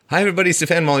Hi everybody,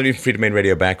 Stefan, Molyneux from Freedom Main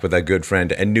Radio, back with our good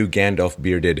friend and new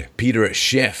Gandalf-bearded Peter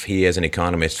Schiff. He is an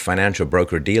economist, financial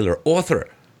broker, dealer, author,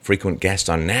 frequent guest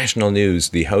on national news,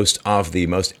 the host of the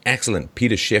most excellent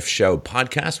Peter Schiff Show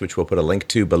podcast, which we'll put a link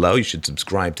to below. You should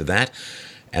subscribe to that.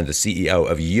 And the CEO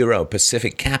of Euro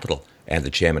Pacific Capital and the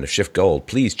chairman of Schiff Gold.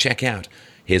 Please check out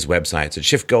his websites at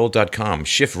schiffgold.com,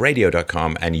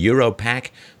 schiffradio.com, and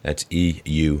Europac, that's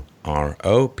EUROPAC.com.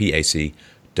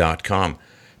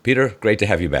 Peter, great to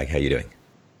have you back. How you doing?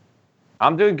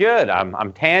 I'm doing good.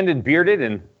 I'm tanned and bearded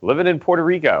and living in Puerto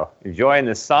Rico, enjoying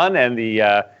the sun and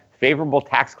the favorable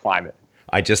tax climate.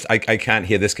 I can't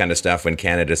hear this kind of stuff when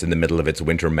Canada's in the middle of its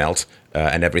winter melt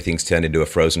and everything's turned into a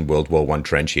frozen World War I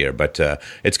trench here. But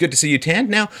it's good to see you tanned.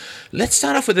 Now, let's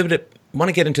start off with a bit. I want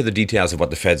to get into the details of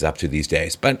what the Fed's up to these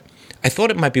days. But I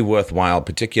thought it might be worthwhile,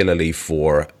 particularly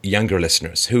for younger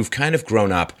listeners who've kind of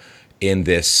grown up in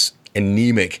this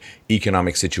anemic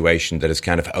economic situation that has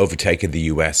kind of overtaken the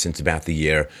U.S. since about the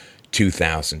year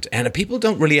 2000. And people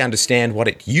don't really understand what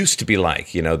it used to be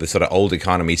like, you know, the sort of old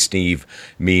economy Steve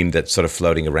meme that's sort of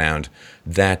floating around,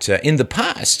 that in the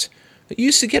past, it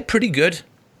used to get pretty good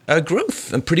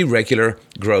growth and pretty regular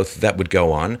growth that would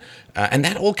go on. And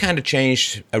that all kind of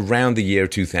changed around the year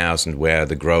 2000, where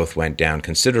the growth went down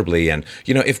considerably. And,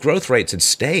 you know, if growth rates had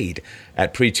stayed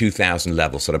at pre-2000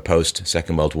 levels, sort of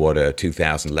post-Second World War to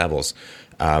 2000 levels,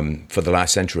 for the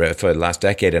last century, for the last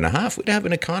decade and a half, we'd have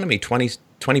an economy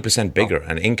 20% bigger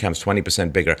and incomes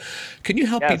 20% bigger. Can you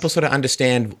help people sort of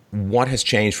understand what has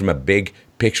changed from a big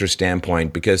picture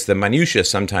standpoint? Because the minutia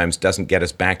sometimes doesn't get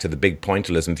us back to the big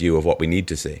pointillism view of what we need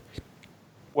to see.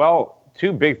 Well,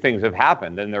 two big things have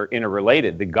happened, and they're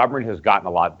interrelated. The government has gotten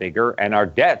a lot bigger, and our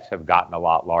debts have gotten a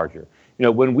lot larger. You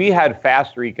know, when we had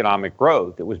faster economic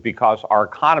growth, it was because our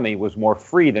economy was more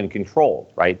free than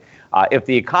controlled, right? If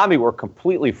the economy were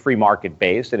completely free market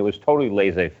based and it was totally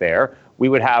laissez-faire, we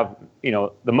would have, you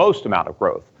know, the most amount of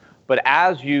growth. But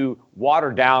as you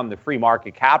water down the free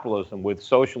market capitalism with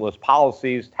socialist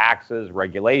policies, taxes,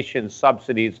 regulations,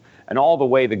 subsidies, and all the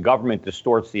way the government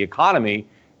distorts the economy,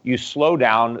 you slow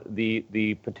down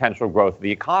the potential growth of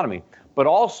the economy. But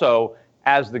also,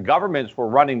 as the governments were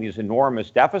running these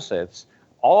enormous deficits,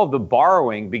 all of the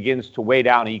borrowing begins to weigh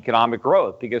down economic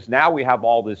growth, because now we have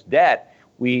all this debt.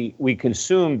 We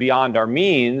consume beyond our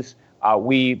means.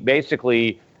 We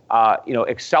basically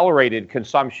accelerated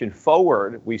consumption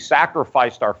forward. We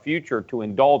sacrificed our future to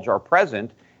indulge our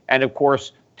present. And of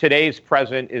course, today's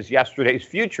present is yesterday's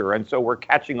future. And so we're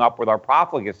catching up with our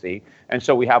profligacy. And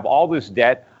so we have all this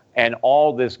debt and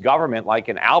all this government like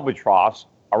an albatross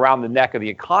around the neck of the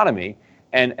economy.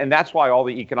 And that's why all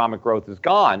the economic growth is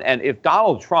gone. And if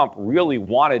Donald Trump really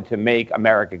wanted to make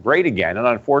America great again, and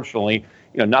unfortunately,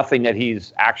 you know, nothing that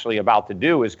he's actually about to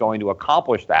do is going to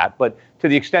accomplish that. But to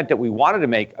the extent that we wanted to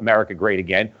make America great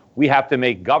again, we have to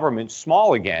make government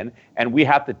small again, and we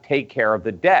have to take care of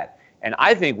the debt. And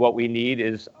I think what we need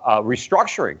is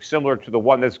restructuring, similar to the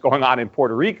one that's going on in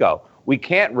Puerto Rico. We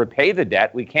can't repay the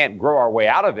debt. We can't grow our way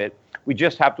out of it. We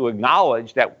just have to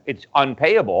acknowledge that it's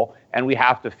unpayable, and we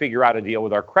have to figure out a deal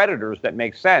with our creditors that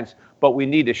makes sense. But we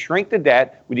need to shrink the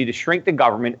debt, we need to shrink the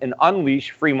government, and unleash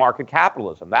free market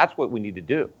capitalism. That's what we need to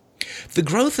do. The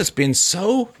growth has been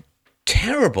so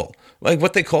terrible. Like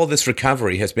what they call this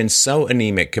recovery has been so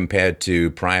anemic compared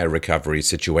to prior recovery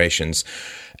situations.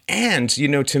 And, you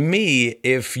know, to me,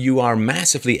 if you are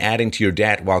massively adding to your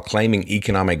debt while claiming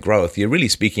economic growth, you're really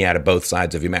speaking out of both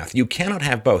sides of your mouth. You cannot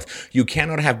have both. You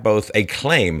cannot have both a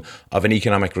claim of an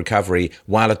economic recovery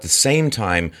while at the same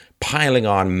time piling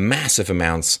on massive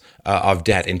amounts of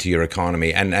debt into your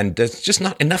economy. And there's just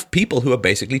not enough people who are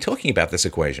basically talking about this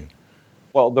equation.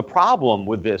 Well, the problem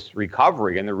with this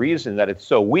recovery and the reason that it's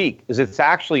so weak is it's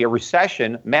actually a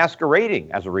recession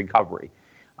masquerading as a recovery.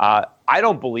 I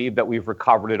don't believe that we've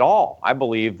recovered at all. I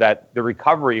believe that the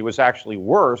recovery was actually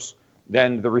worse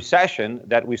than the recession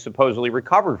that we supposedly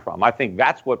recovered from. I think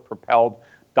that's what propelled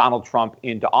Donald Trump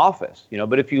into office. You know,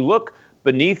 but if you look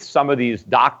beneath some of these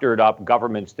doctored up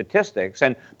government statistics,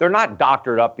 and they're not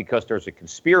doctored up because there's a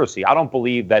conspiracy. I don't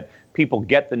believe that people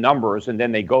get the numbers and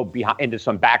then they go into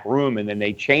some back room and then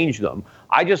they change them.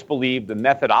 I just believe the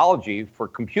methodology for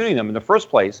computing them in the first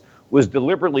place was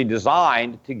deliberately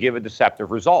designed to give a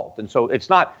deceptive result. And so it's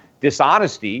not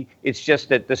dishonesty. It's just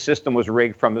that the system was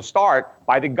rigged from the start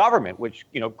by the government, which,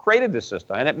 you know, created the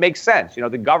system. And it makes sense. You know,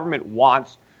 the government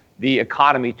wants the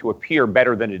economy to appear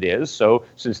better than it is. So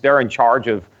since they're in charge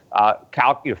of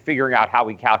figuring out how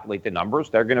we calculate the numbers,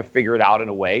 they're going to figure it out in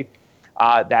a way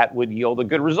that would yield a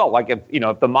good result. Like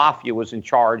if the mafia was in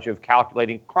charge of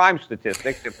calculating crime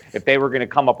statistics, if they were going to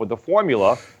come up with a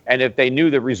formula, and if they knew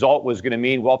the result was going to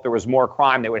mean, well, if there was more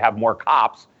crime, they would have more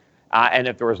cops. And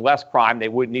if there was less crime, they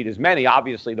wouldn't need as many.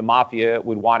 Obviously, the mafia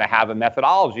would want to have a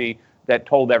methodology that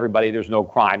told everybody there's no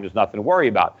crime, there's nothing to worry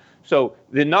about. So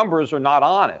the numbers are not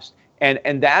honest.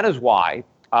 And that is why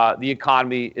the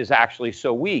economy is actually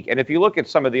so weak. And if you look at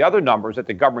some of the other numbers that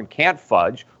the government can't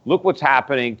fudge, look what's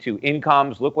happening to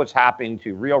incomes, look what's happening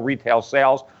to real retail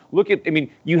sales.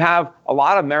 You have a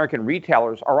lot of American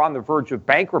retailers are on the verge of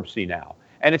bankruptcy now.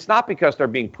 And it's not because they're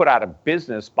being put out of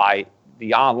business by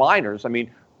the onliners.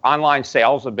 Online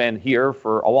sales have been here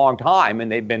for a long time,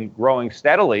 and they've been growing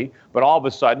steadily. But all of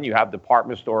a sudden, you have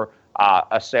department store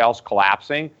sales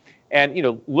collapsing. And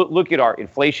look at our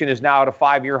inflation is now at a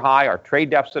 5-year high. Our trade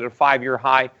deficit at a 5-year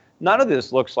high. None of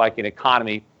this looks like an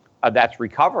economy that's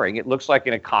recovering. It looks like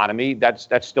an economy that's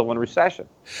still in recession.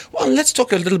 Well, let's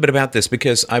talk a little bit about this,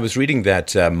 because I was reading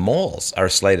that malls are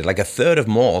slated, like a third of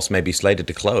malls may be slated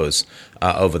to close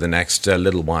over the next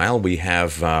little while. We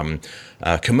have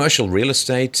commercial real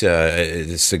estate,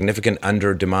 significant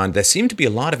under demand. There seem to be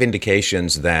a lot of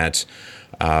indications that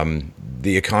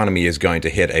the economy is going to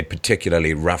hit a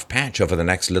particularly rough patch over the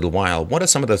next little while. What are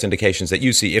some of those indications that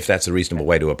you see, if that's a reasonable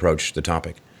way to approach the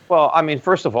topic? Well,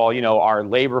 first of all, our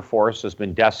labor force has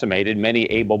been decimated. Many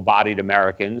able-bodied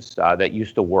Americans that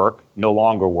used to work no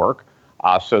longer work.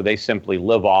 So they simply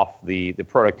live off the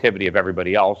productivity of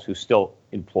everybody else who's still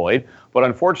employed. But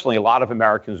unfortunately, a lot of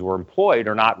Americans who are employed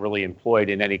are not really employed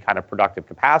in any kind of productive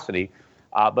capacity.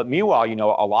 But meanwhile,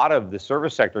 a lot of the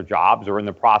service sector jobs are in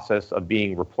the process of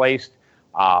being replaced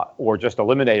or just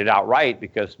eliminated outright,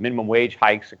 because minimum wage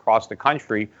hikes across the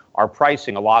country are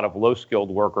pricing a lot of low-skilled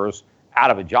workers out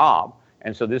of a job.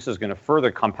 And so this is going to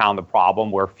further compound the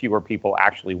problem, where fewer people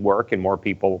actually work and more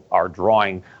people are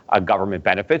drawing government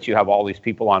benefits. You have all these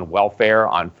people on welfare,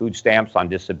 on food stamps, on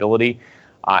disability.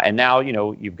 And now,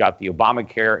 you've got the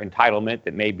Obamacare entitlement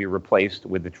that may be replaced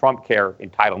with the Trump care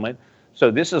entitlement.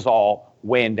 So this is all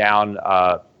weighing down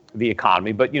the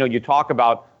economy. But, you talk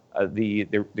about the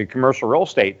commercial real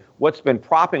estate. What's been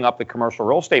propping up the commercial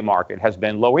real estate market has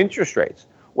been low interest rates.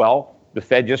 Well, the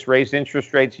Fed just raised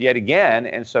interest rates yet again,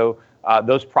 and so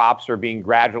those props are being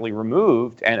gradually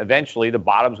removed, and eventually the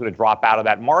bottom's going to drop out of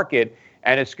that market,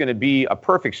 and it's going to be a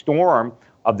perfect storm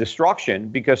of destruction,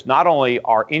 because not only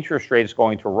are interest rates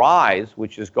going to rise,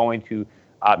 which is going to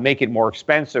make it more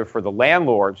expensive for the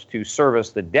landlords to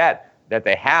service the debt that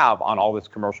they have on all this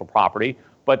commercial property,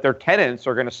 but their tenants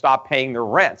are going to stop paying their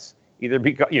rents, either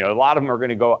because, a lot of them are going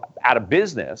to go out of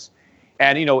business.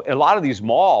 And, a lot of these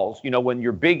malls, when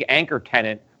your big anchor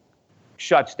tenant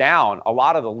shuts down, a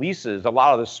lot of the leases, a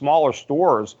lot of the smaller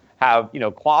stores have,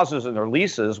 clauses in their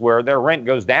leases where their rent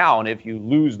goes down if you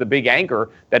lose the big anchor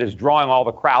that is drawing all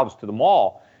the crowds to the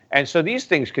mall. And so these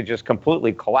things could just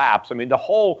completely collapse. The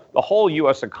whole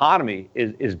U.S. economy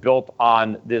is built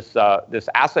on this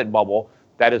asset bubble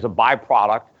that is a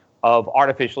byproduct of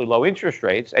artificially low interest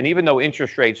rates. And even though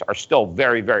interest rates are still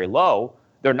very, very low,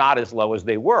 they're not as low as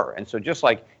they were. And so just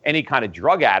like any kind of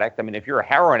drug addict, if you're a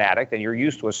heroin addict and you're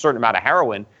used to a certain amount of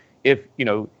heroin, if,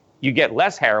 you get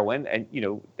less heroin and,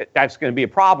 that's going to be a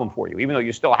problem for you. Even though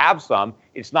you still have some,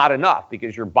 it's not enough,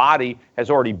 because your body has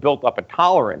already built up a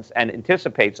tolerance and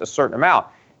anticipates a certain amount.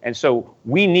 And so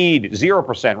we need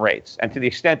 0% rates. And to the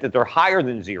extent that they're higher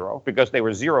than zero, because they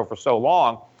were zero for so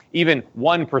long, even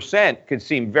 1% could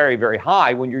seem very, very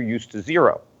high when you're used to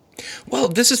zero. Well,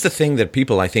 this is the thing that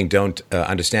people, I think, don't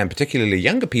understand, particularly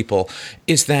younger people,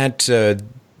 is that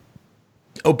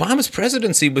Obama's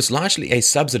presidency was largely a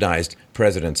subsidized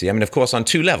presidency. Of course, on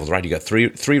two levels, right? You got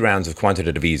three rounds of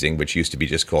quantitative easing, which used to be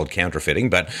just called counterfeiting,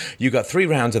 but you got 3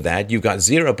 rounds of that. You've got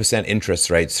 0% interest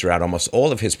rates throughout almost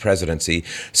all of his presidency.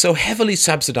 So heavily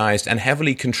subsidized and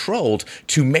heavily controlled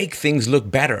to make things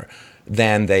look better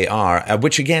than they are,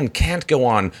 which again can't go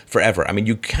on forever.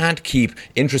 You can't keep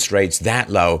interest rates that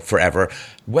low forever.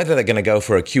 Whether they're going to go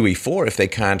for a QE4 if they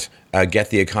can't get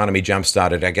the economy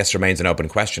jump-started, I guess remains an open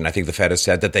question. I think the Fed has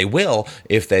said that they will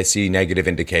if they see negative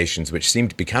indications, which seem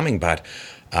to be coming. But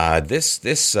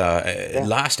this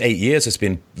last 8 years has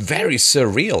been very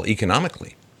surreal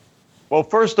economically. Well,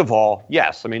 first of all,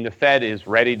 yes. The Fed is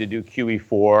ready to do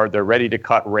QE4. They're ready to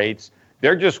cut rates.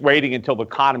 They're just waiting until the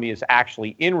economy is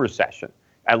actually in recession,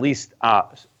 at least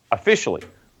officially,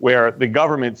 where the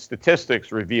government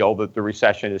statistics reveal that the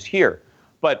recession is here.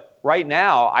 But right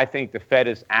now, I think the Fed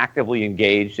is actively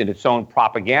engaged in its own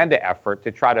propaganda effort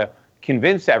to try to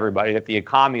convince everybody that the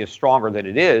economy is stronger than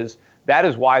it is. That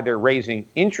is why they're raising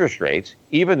interest rates,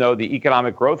 even though the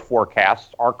economic growth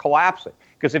forecasts are collapsing.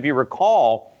 Because if you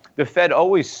recall, the Fed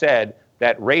always said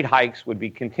that rate hikes would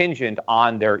be contingent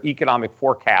on their economic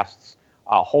forecasts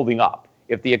holding up.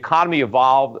 If the economy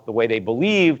evolved the way they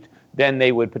believed, then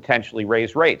they would potentially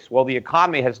raise rates. Well, the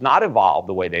economy has not evolved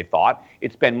the way they thought.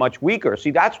 It's been much weaker.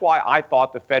 See, that's why I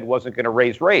thought the Fed wasn't going to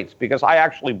raise rates, because I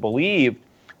actually believed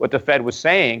what the Fed was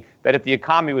saying, that if the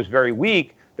economy was very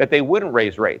weak, that they wouldn't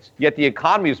raise rates. Yet the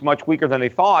economy is much weaker than they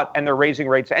thought, and they're raising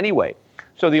rates anyway.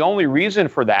 So the only reason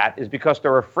for that is because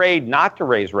they're afraid not to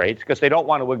raise rates, because they don't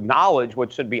want to acknowledge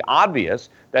what should be obvious,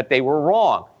 that they were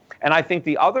wrong. And I think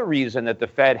the other reason that the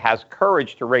Fed has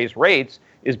courage to raise rates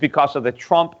is because of the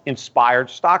Trump-inspired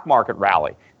stock market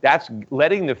rally. That's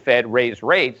letting the Fed raise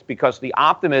rates because the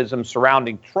optimism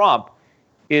surrounding Trump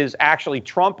is actually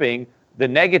trumping the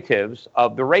negatives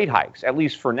of the rate hikes, at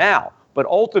least for now. But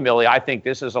ultimately, I think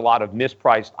this is a lot of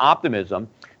mispriced optimism,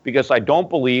 because I don't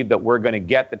believe that we're going to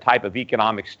get the type of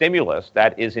economic stimulus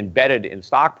that is embedded in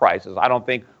stock prices. I don't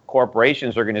think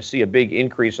corporations are going to see a big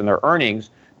increase in their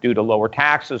earnings due to lower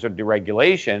taxes or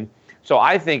deregulation. So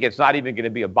I think it's not even going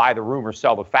to be a buy the rumor,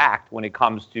 sell the fact when it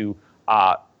comes to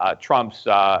Trump's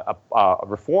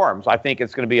reforms. I think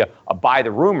it's going to be a buy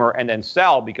the rumor and then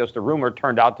sell because the rumor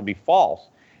turned out to be false.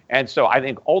 And so I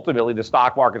think ultimately the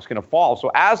stock market's going to fall. So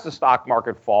as the stock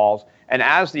market falls and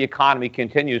as the economy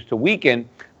continues to weaken,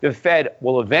 the Fed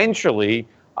will eventually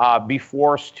be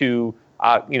forced to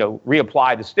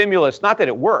reapply the stimulus. Not that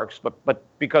it works, but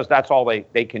because that's all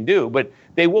they can do. But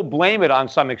they will blame it on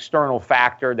some external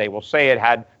factor. They will say it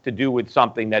had to do with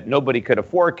something that nobody could have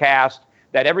forecast,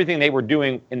 that everything they were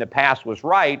doing in the past was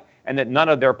right, and that none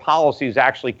of their policies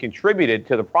actually contributed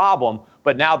to the problem.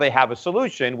 But now they have a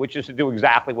solution, which is to do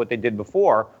exactly what they did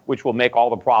before, which will make all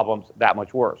the problems that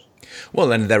much worse.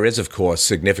 Well, and there is, of course,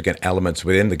 significant elements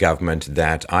within the government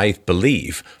that I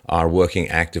believe are working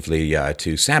actively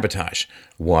to sabotage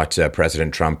what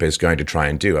President Trump is going to try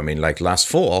and do. I mean, like last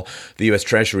fall, the U.S.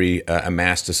 Treasury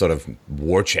amassed a sort of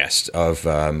war chest of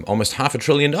almost $500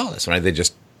 billion, right? They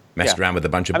just messed around with a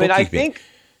bunch of bookkeeping.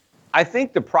 I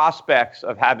think the prospects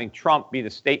of having Trump be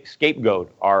the state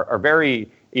scapegoat are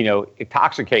very,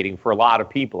 intoxicating for a lot of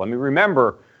people. I mean,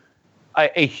 remember,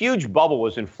 a huge bubble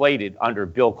was inflated under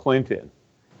Bill Clinton,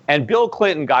 and Bill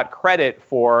Clinton got credit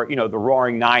for, the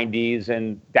Roaring '90s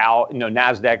and Dow,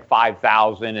 Nasdaq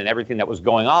 5,000 and everything that was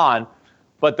going on.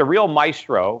 But the real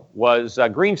maestro was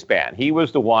Greenspan. He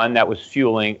was the one that was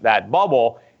fueling that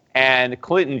bubble, and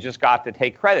Clinton just got to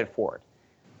take credit for it.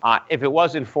 If it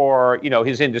wasn't for,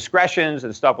 his indiscretions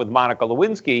and stuff with Monica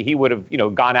Lewinsky, he would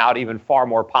have, gone out even far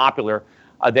more popular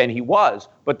than he was.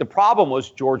 But the problem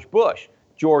was George Bush.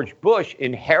 George Bush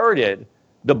inherited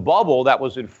the bubble that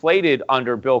was inflated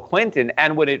under Bill Clinton.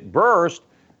 And when it burst,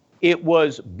 it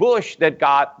was Bush that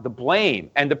got the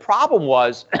blame. And the problem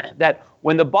was that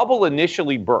when the bubble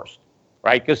initially burst,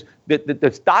 right, because the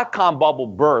dot-com bubble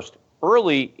burst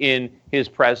early in his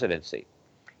presidency,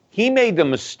 he made the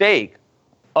mistake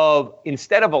of,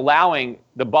 instead of allowing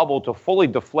the bubble to fully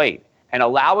deflate and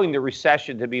allowing the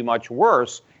recession to be much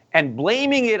worse and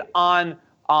blaming it on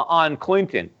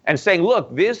Clinton and saying,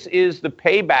 look, this is the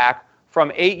payback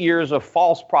from 8 years of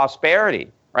false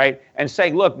prosperity, right? And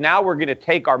saying, look, now we're going to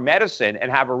take our medicine and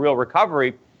have a real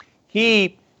recovery.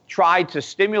 He tried to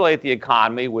stimulate the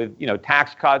economy with,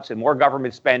 tax cuts and more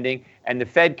government spending, and the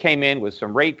Fed came in with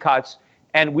some rate cuts,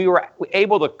 and we were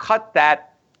able to cut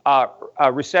that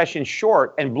recession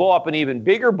short and blow up an even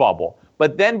bigger bubble.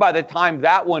 But then by the time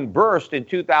that one burst in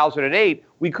 2008,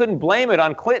 we couldn't blame it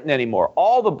on Clinton anymore.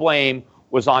 All the blame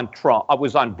was on Trump,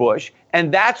 was on Bush,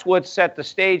 and that's what set the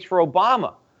stage for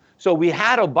Obama. So we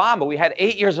had Obama, we had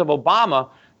 8 years of Obama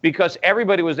because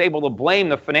everybody was able to blame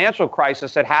the financial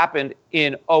crisis that happened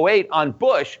in '08 on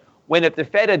Bush, when if the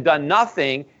Fed had done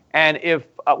nothing and if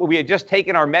we had just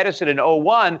taken our medicine in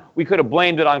 '01, we could have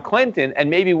blamed it on Clinton,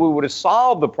 and maybe we would have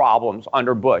solved the problems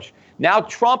under Bush. Now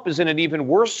Trump is in an even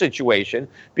worse situation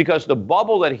because the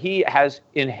bubble that he has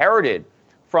inherited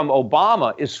from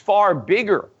Obama is far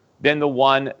bigger than the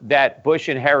one that Bush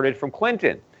inherited from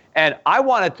Clinton. And I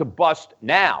want it to bust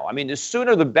now. I mean, the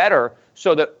sooner the better,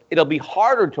 so that it'll be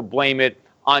harder to blame it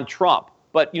on Trump.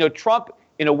 But, Trump,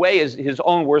 in a way, is his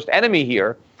own worst enemy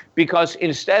here, because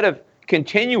instead of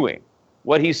continuing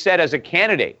what he said as a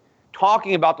candidate,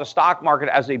 talking about the stock market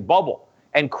as a bubble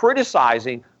and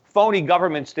criticizing phony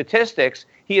government statistics,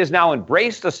 he has now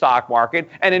embraced the stock market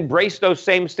and embraced those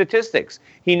same statistics.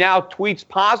 He now tweets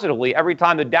positively every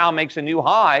time the Dow makes a new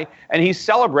high, and he's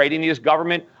celebrating these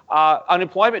government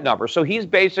unemployment numbers. So he's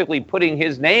basically putting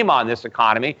his name on this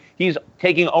economy. He's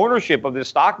taking ownership of this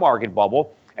stock market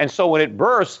bubble. And so when it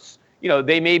bursts,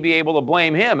 they may be able to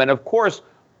blame him. And of course,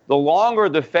 the longer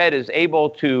the Fed is able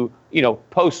to,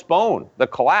 postpone the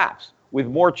collapse with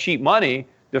more cheap money,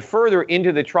 the further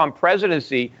into the Trump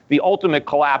presidency the ultimate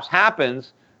collapse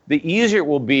happens, the easier it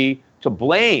will be to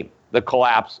blame the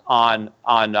collapse on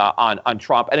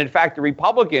Trump. And in fact, the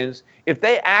Republicans, if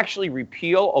they actually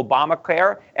repeal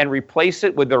Obamacare and replace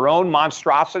it with their own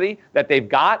monstrosity that they've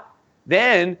got,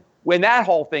 then when that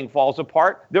whole thing falls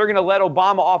apart, they're going to let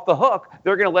Obama off the hook.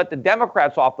 They're going to let the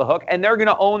Democrats off the hook, and they're going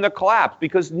to own the collapse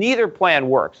because neither plan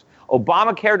works.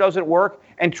 Obamacare doesn't work,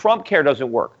 and Trump care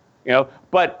doesn't work.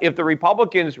 But if the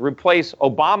Republicans replace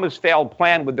Obama's failed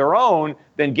plan with their own,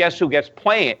 then guess who gets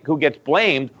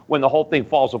blamed when the whole thing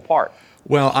falls apart?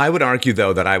 Well, I would argue,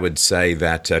 though, that I would say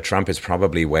that Trump is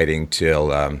probably waiting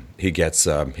till he gets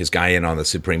his guy in on the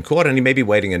Supreme Court, and he may be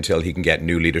waiting until he can get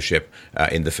new leadership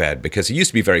in the Fed, because he used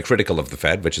to be very critical of the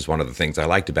Fed, which is one of the things I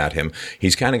liked about him.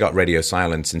 He's kind of got radio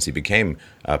silent since he became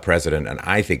president, and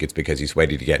I think it's because he's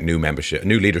waiting to get new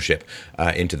leadership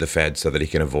into the Fed so that he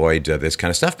can avoid this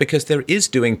kind of stuff, because they're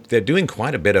doing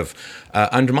quite a bit of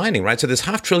undermining, right? So there's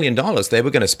 $500 billion. They were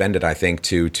going to spend it, I think,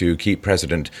 to keep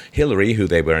President Hillary, who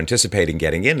they were anticipating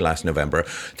getting in last November.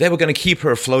 They were going to keep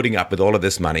her floating up with all of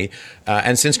this money.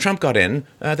 And since Trump got in,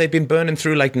 they've been burning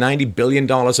through like $90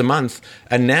 billion a month.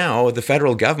 And now the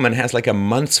federal government has like a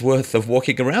month's worth of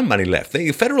walking around money left.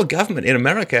 The federal government in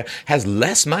America has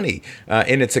less money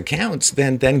in its accounts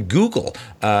than Google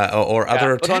or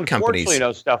other tech companies.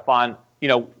 Unfortunately, Stefan,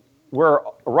 we're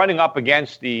running up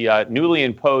against the newly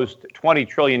imposed $20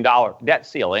 trillion debt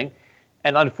ceiling.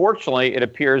 And unfortunately, it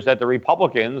appears that the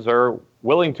Republicans are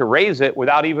willing to raise it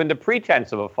without even the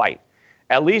pretense of a fight.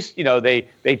 At least,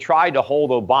 they tried to hold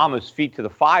Obama's feet to the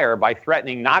fire by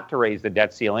threatening not to raise the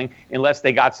debt ceiling unless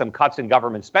they got some cuts in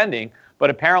government spending. But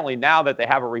apparently now that they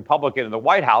have a Republican in the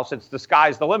White House, it's the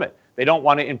sky's the limit. They don't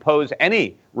want to impose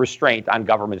any restraint on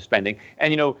government spending.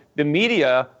 And, the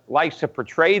media likes to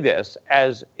portray this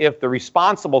as if the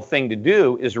responsible thing to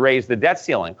do is raise the debt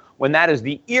ceiling, when that is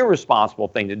the irresponsible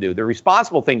thing to do. The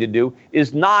responsible thing to do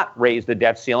is not raise the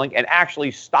debt ceiling and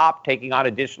actually stop taking on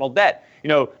additional debt.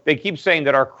 They keep saying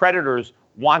that our creditors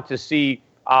want to see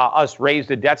us raise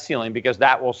the debt ceiling because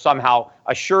that will somehow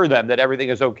assure them that everything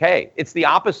is okay. It's the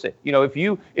opposite. If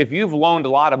you've loaned a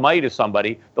lot of money to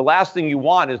somebody, the last thing you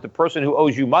want is the person who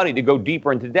owes you money to go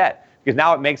deeper into debt, because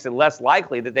now it makes it less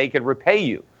likely that they could repay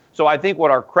you. So I think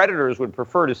what our creditors would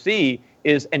prefer to see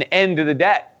is an end to the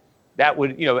debt. That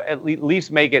would, at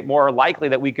least make it more likely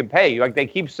that we can pay. Like they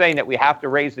keep saying that we have to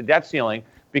raise the debt ceiling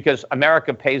because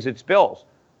America pays its bills,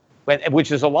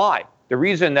 which is a lie. The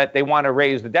reason that they want to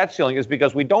raise the debt ceiling is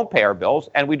because we don't pay our bills,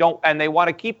 and they want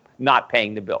to keep not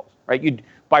paying the bills, right?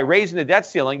 By raising the debt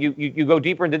ceiling, you go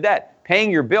deeper into debt.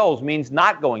 Paying your bills means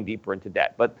not going deeper into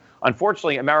debt. But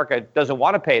unfortunately, America doesn't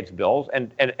want to pay its bills,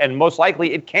 and most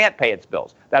likely it can't pay its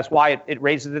bills. That's why it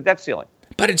raises the debt ceiling.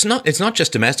 But it's not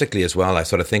just domestically as well. I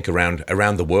sort of think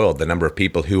around the world, the number of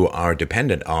people who are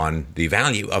dependent on the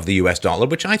value of the U.S. dollar,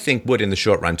 which I think would in the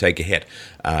short run take a hit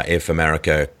if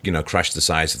America, crushed the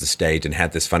size of the state and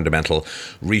had this fundamental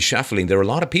reshuffling. There are a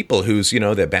lot of people whose,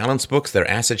 their balance books, their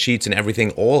asset sheets and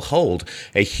everything all hold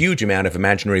a huge amount of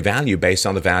imaginary value based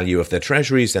on the value of their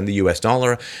treasuries and the U.S.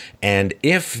 dollar. And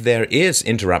if there is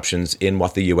interruptions in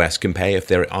what the U.S. can pay, if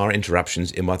there are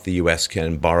interruptions in what the U.S.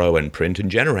 can borrow and print and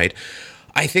generate,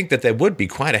 I think that there would be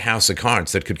quite a house of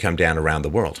cards that could come down around the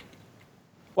world.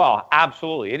 Well,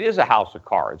 absolutely. It is a house of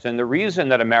cards. And the reason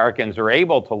that Americans are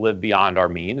able to live beyond our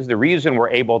means, the reason we're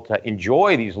able to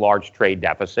enjoy these large trade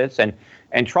deficits, and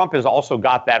Trump has also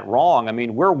got that wrong. I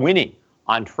mean, we're winning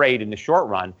on trade in the short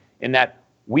run in that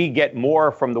we get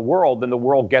more from the world than the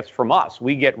world gets from us.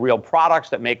 We get real products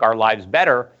that make our lives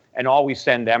better, and all we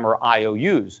send them are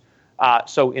IOUs.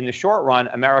 So in the short run,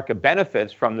 America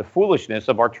benefits from the foolishness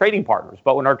of our trading partners.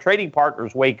 But when our trading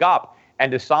partners wake up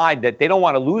and decide that they don't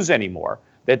want to lose anymore,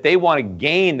 that they want to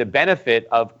gain the benefit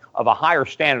of a higher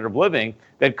standard of living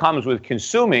that comes with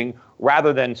consuming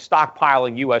rather than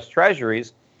stockpiling U.S.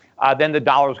 treasuries, then the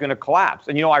dollar is going to collapse.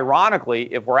 And,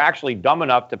 ironically, if we're actually dumb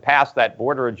enough to pass that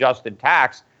border-adjusted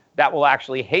tax, that will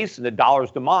actually hasten the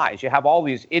dollar's demise. You have all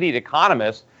these idiot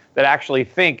economists that actually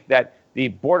think that the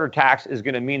border tax is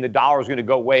going to mean the dollar is going to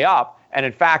go way up, and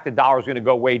in fact, the dollar is going to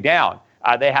go way down.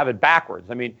 They have it backwards.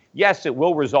 I mean, yes, it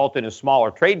will result in a smaller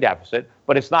trade deficit,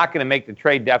 but it's not going to make the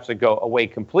trade deficit go away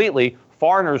completely.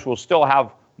 Foreigners will still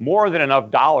have more than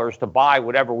enough dollars to buy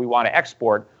whatever we want to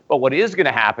export. But what is going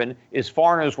to happen is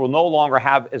foreigners will no longer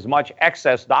have as much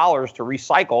excess dollars to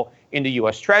recycle into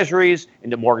U.S. treasuries,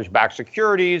 into mortgage-backed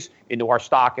securities, into our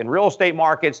stock and real estate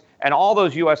markets, and all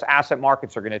those U.S. asset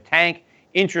markets are going to tank.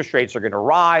 interest rates are going to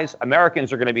rise.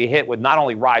 Americans are going to be hit with not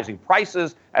only rising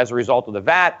prices as a result of the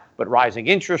VAT, but rising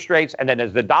interest rates. And then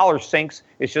as the dollar sinks,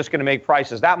 it's just going to make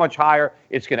prices that much higher.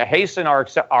 It's going to hasten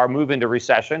our move into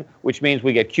recession, which means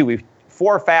we get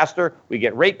QE4 faster, we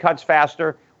get rate cuts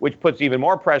faster, which puts even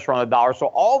more pressure on the dollar. So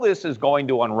all this is going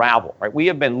to unravel, right? We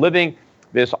have been living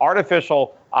this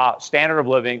artificial standard of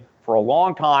living for a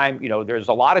long time. There's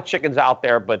a lot of chickens out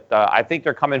there, but I think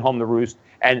they're coming home to roost,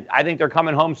 and I think they're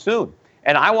coming home soon.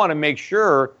 And I want to make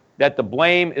sure that the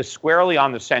blame is squarely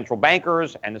on the central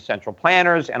bankers and the central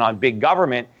planners and on big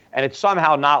government, and it's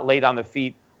somehow not laid on the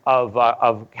feet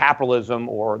of capitalism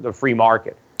or the free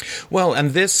market. Well,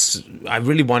 and this, I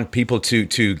really want people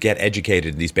to get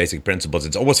educated in these basic principles.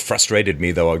 It's always frustrated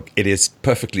me, though it is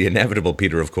perfectly inevitable,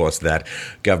 Peter, of course, that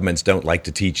governments don't like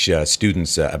to teach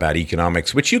students about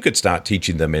economics, which you could start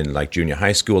teaching them in like junior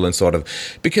high school and sort of,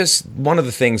 because one of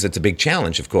the things that's a big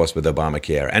challenge, of course, with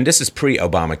Obamacare, and this is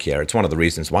pre-Obamacare, it's one of the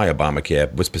reasons why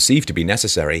Obamacare was perceived to be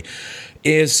necessary,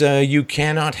 is you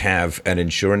cannot have an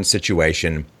insurance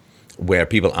situation where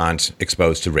people aren't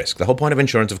exposed to risk. The whole point of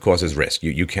insurance, of course, is risk.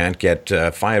 You can't get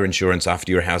fire insurance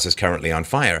after your house is currently on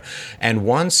fire. And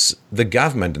once the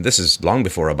government, and this is long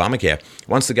before Obamacare,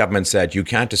 once the government said you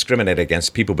can't discriminate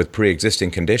against people with pre-existing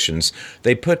conditions,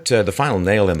 they put the final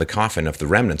nail in the coffin of the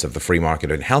remnants of the free market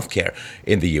in healthcare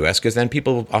in the U.S., because then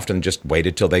people often just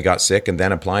waited till they got sick and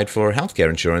then applied for healthcare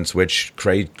insurance, which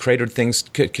cratered things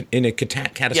in a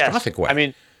catastrophic way. I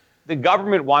mean, the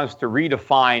government wants to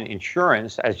redefine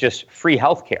insurance as just free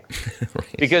health care.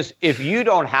 Right. Because if you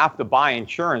don't have to buy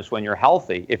insurance when you're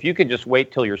healthy, if you can just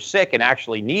wait till you're sick and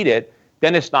actually need it,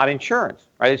 then it's not insurance,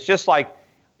 right? It's just like,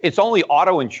 it's only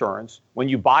auto insurance when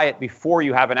you buy it before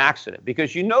you have an accident,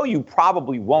 because you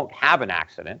probably won't have an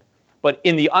accident, but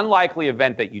in the unlikely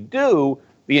event that you do,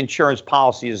 the insurance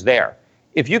policy is there.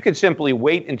 If you could simply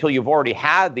wait until you've already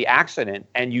had the accident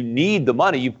and you need the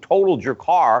money, you've totaled your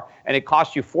car and it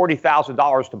costs you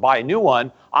 $40,000 to buy a new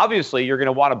one, obviously you're going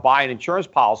to want to buy an insurance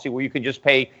policy where you can just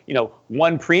pay,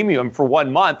 one premium for 1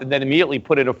 month and then immediately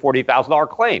put in a $40,000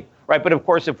 claim, right? But of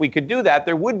course, if we could do that,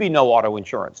 there would be no auto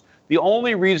insurance. The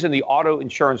only reason the auto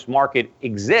insurance market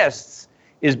exists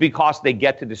is because they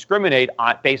get to discriminate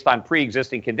based on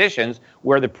pre-existing conditions,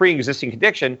 where the pre-existing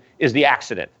condition is the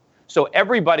accident. So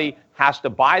everybody has to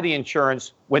buy the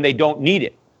insurance when they don't need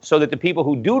it, so that the people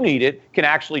who do need it can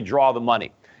actually draw the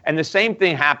money. And the same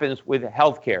thing happens with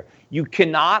healthcare. You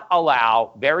cannot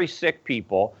allow very sick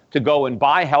people to go and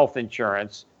buy health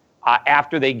insurance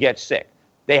after they get sick.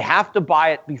 They have to buy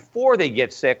it before they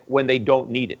get sick when they don't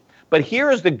need it. But here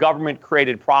is the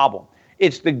government-created problem.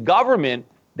 It's the government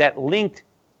that linked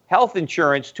health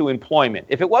insurance to employment.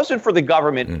 If it wasn't for the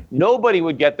government, nobody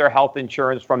would get their health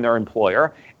insurance from their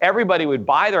employer. Everybody would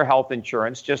buy their health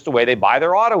insurance just the way they buy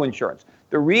their auto insurance.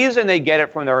 The reason they get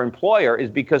it from their employer is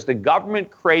because the government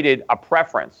created a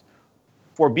preference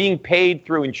for being paid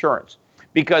through insurance.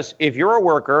 Because if you're a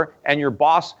worker and your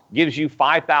boss gives you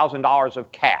 $5,000 of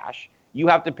cash, you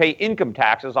have to pay income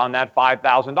taxes on that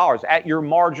 $5,000 at your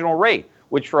marginal rate,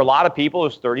 which for a lot of people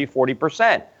is 30,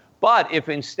 40%. But if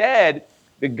instead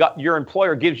your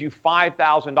employer gives you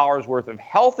 $5,000 worth of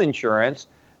health insurance,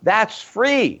 that's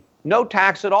free, no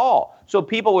tax at all. So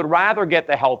people would rather get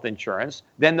the health insurance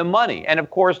than the money. And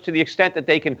of course, to the extent that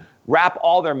they can wrap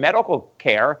all their medical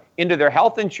care into their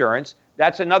health insurance,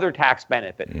 that's another tax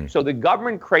benefit. So the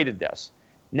government created this.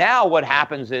 Now what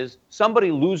happens is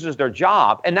somebody loses their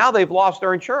job and now they've lost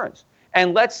their insurance.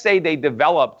 And let's say they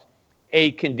developed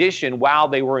a condition while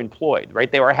they were employed,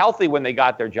 right? They were healthy when they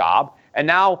got their job, and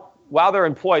now while they're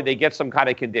employed, they get some kind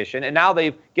of condition, and now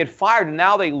they get fired, and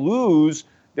now they lose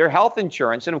their health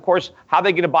insurance. And of course, how are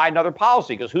they going to buy another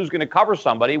policy? Because who's going to cover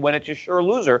somebody when it's a sure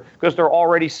loser because they're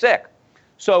already sick?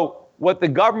 So what the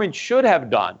government should have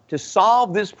done to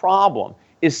solve this problem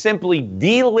is simply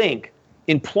de-link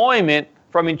employment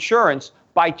from insurance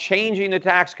by changing the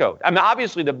tax code. I mean,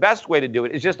 obviously, the best way to do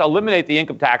it is just eliminate the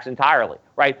income tax entirely,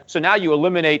 right? So now you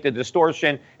eliminate the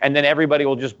distortion, and then everybody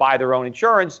will just buy their own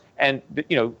insurance, and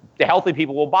the healthy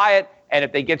people will buy it, and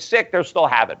if they get sick, they'll still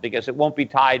have it because it won't be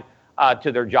tied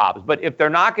to their jobs. But if they're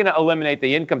not going to eliminate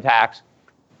the income tax,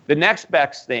 the next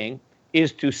best thing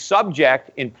is to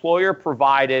subject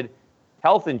employer-provided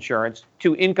health insurance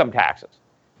to income taxes.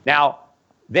 Now,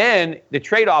 then the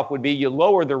trade-off would be you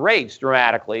lower the rates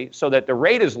dramatically so that the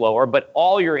rate is lower, but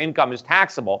all your income is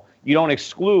taxable. You don't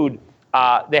exclude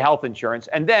the health insurance.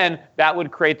 And then that would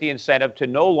create the incentive to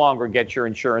no longer get your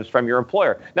insurance from your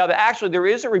employer. Now, there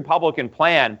is a Republican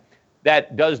plan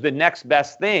that does the next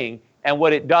best thing. And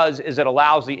what it does is it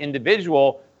allows the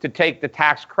individual to take the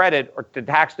tax credit or the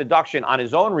tax deduction on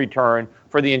his own return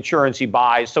for the insurance he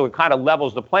buys. So it kind of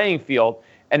levels the playing field.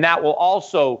 And that will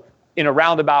also, in a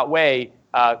roundabout way,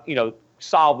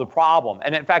 solve the problem.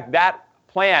 And in fact, that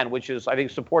plan, which is, I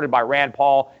think, supported by Rand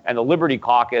Paul and the Liberty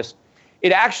Caucus,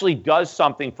 it actually does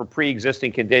something for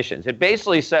pre-existing conditions. It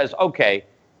basically says, okay,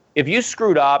 if you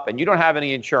screwed up and you don't have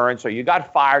any insurance, or you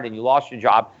got fired and you lost your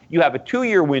job, you have a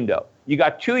 2-year window. You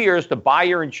got 2 years to buy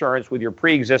your insurance with your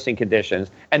pre-existing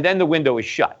conditions, and then the window is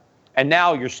shut. And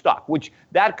now you're stuck, which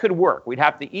that could work. We'd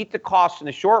have to eat the costs in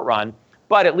the short run,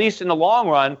 but at least in the long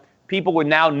run, people would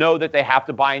now know that they have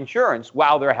to buy insurance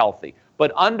while they're healthy.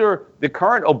 But under the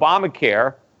current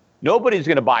Obamacare, nobody's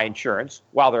going to buy insurance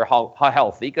while they're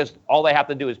healthy, because all they have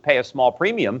to do is pay a small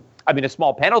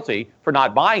penalty for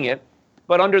not buying it.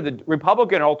 But under the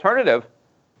Republican alternative,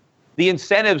 the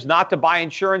incentives not to buy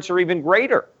insurance are even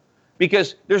greater,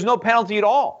 because there's no penalty at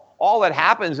all. All that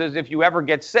happens is if you ever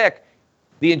get sick,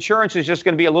 the insurance is just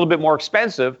going to be a little bit more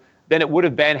expensive than it would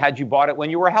have been had you bought it when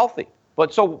you were healthy.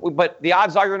 But the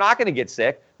odds are you're not going to get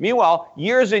sick. Meanwhile,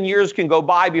 years and years can go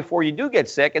by before you do get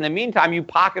sick. In the meantime, you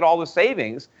pocket all the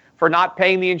savings for not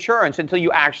paying the insurance until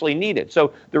you actually need it.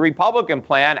 So the Republican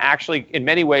plan actually, in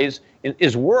many ways,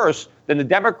 is worse than the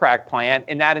Democrat plan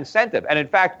in that incentive. And in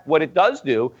fact, what it does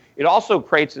do, it also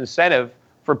creates incentive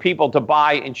for people to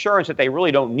buy insurance that they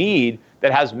really don't need,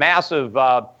 that has massive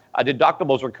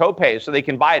deductibles or copays, so they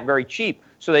can buy it very cheap,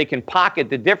 so they can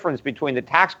pocket the difference between the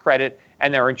tax credit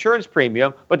and their insurance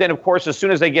premium. But then, of course, as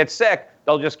soon as they get sick,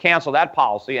 they'll just cancel that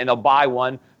policy and they'll buy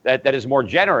one that is more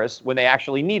generous when they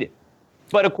actually need it.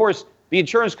 But of course, the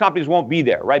insurance companies won't be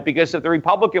there, right? Because if the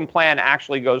Republican plan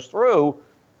actually goes through,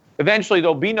 eventually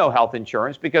there'll be no health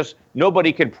insurance, because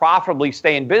nobody can profitably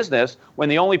stay in business when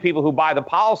the only people who buy the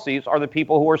policies are the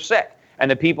people who are sick and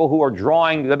the people who are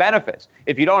drawing the benefits.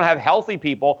 If you don't have healthy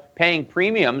people paying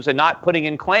premiums and not putting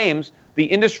in claims, the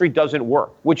industry doesn't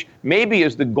work, which maybe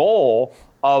is the goal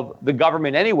of the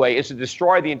government anyway, is to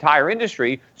destroy the entire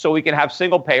industry so we can have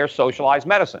single-payer socialized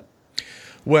medicine.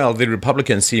 Well, the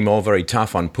Republicans seem all very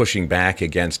tough on pushing back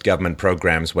against government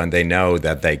programs when they know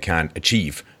that they can't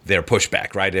achieve their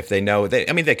pushback, right? If they know,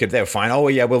 they're fine. Oh,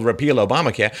 yeah, we'll repeal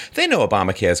Obamacare. They know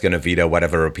Obamacare is going to veto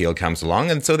whatever repeal comes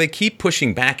along. And so they keep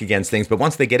pushing back against things. But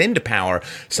once they get into power,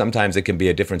 sometimes it can be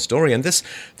a different story. And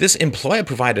this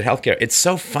employer-provided healthcare, it's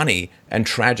so funny and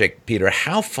tragic, Peter,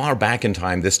 how far back in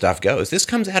time this stuff goes. This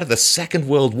comes out of the Second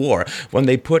World War, when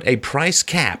they put a price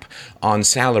cap on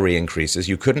salary increases.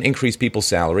 You couldn't increase people's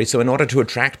salary. So in order to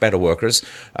attract better workers,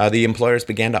 the employers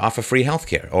began to offer free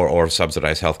healthcare or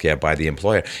subsidized healthcare by the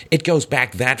employer. It goes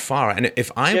back that far. And if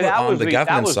I were on the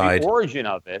government side... That was the origin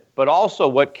of it. But also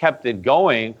what kept it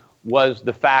going was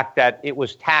the fact that it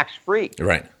was tax-free.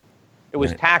 Right. It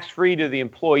was tax-free to the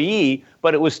employee,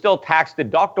 but it was still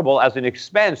tax-deductible as an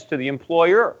expense to the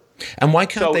employer. And why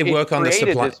can't they work on the supply?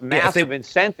 So it created this massive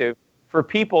incentive for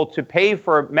people to pay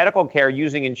for medical care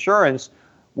using insurance,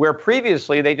 where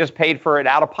previously they just paid for it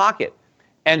out of pocket.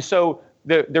 And so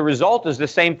the result is the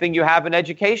same thing you have in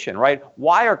education, right?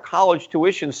 Why are college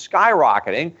tuitions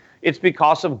skyrocketing? It's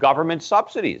because of government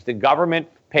subsidies. The government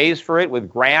pays for it with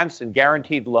grants and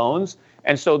guaranteed loans,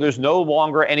 and so there's no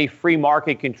longer any free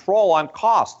market control on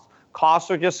costs.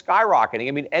 Costs are just skyrocketing.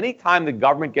 I mean, anytime the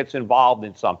government gets involved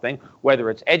in something, whether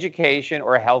it's education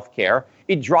or healthcare,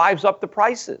 it drives up the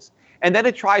prices. And then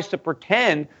it tries to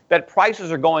pretend that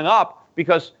prices are going up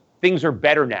because things are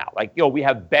better now. Like, we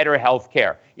have better health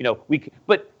care.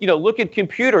 Look at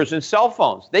computers and cell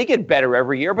phones. They get better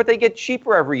every year, but they get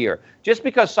cheaper every year. Just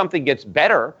because something gets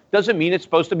better doesn't mean it's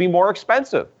supposed to be more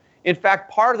expensive. In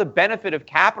fact, part of the benefit of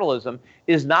capitalism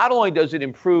is not only does it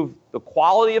improve the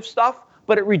quality of stuff,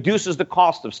 but it reduces the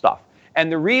cost of stuff.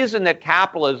 And the reason that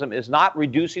capitalism is not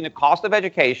reducing the cost of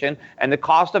education and the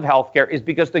cost of healthcare is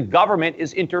because the government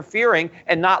is interfering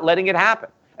and not letting it happen.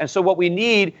 And so what we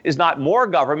need is not more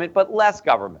government, but less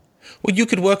government. Well, you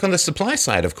could work on the supply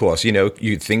side, of course.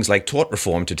 Things like tort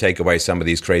reform to take away some of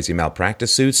these crazy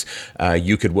malpractice suits.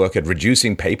 You could work at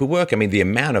reducing paperwork. I mean, the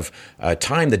amount of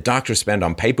time that doctors spend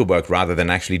on paperwork rather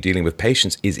than actually dealing with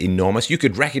patients is enormous. You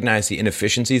could recognize the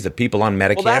inefficiencies that people on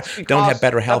Medicare don't have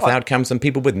better health outcomes than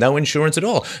people with no insurance at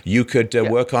all. You could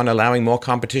work on allowing more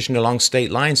competition along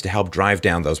state lines to help drive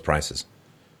down those prices.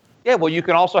 Yeah, well, you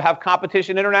can also have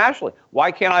competition internationally. Why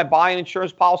can't I buy an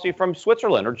insurance policy from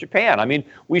Switzerland or Japan? I mean,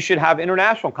 we should have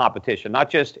international competition,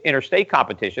 not just interstate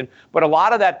competition. But a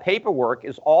lot of that paperwork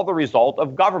is all the result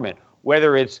of government,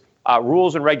 whether it's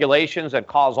rules and regulations that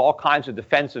cause all kinds of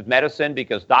defensive medicine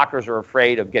because doctors are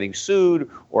afraid of getting sued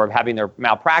or of having their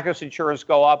malpractice insurance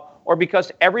go up, or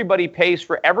because everybody pays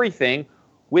for everything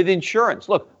with insurance.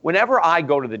 Look, whenever I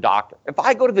go to the doctor, if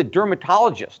I go to the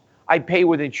dermatologist, I pay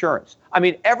with insurance. I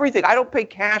mean, everything. I don't pay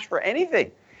cash for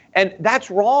anything. And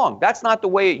that's wrong. That's not the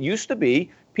way it used to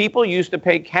be. People used to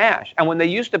pay cash. And when they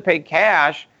used to pay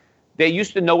cash, they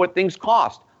used to know what things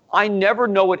cost. I never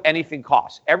know what anything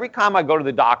costs. Every time I go to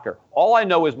the doctor, all I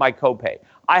know is my copay.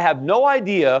 I have no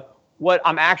idea what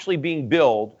I'm actually being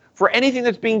billed for anything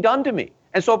that's being done to me.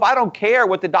 And so if I don't care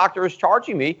what the doctor is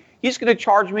charging me, he's going to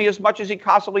charge me as much as he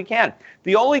possibly can.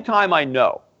 The only time I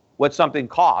know what something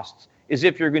costs is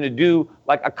if you're going to do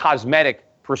like a cosmetic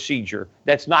procedure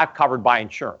that's not covered by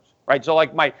insurance, right? So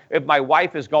like if my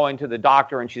wife is going to the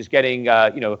doctor and she's getting,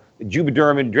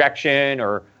 Juvederm injection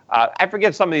or I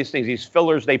forget some of these things, these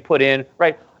fillers they put in,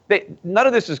 right? None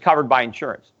of this is covered by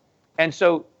insurance. And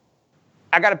so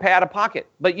I got to pay out of pocket.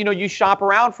 But, you shop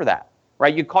around for that,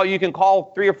 right? You can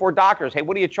call 3 or 4 doctors. Hey,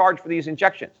 what do you charge for these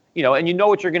injections? And you know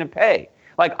what you're going to pay.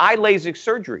 Like eye LASIK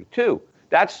surgery, too.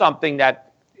 That's something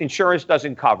that insurance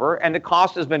doesn't cover. And the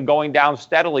cost has been going down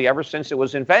steadily ever since it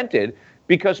was invented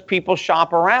because people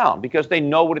shop around because they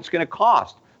know what it's going to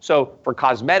cost. So for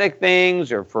cosmetic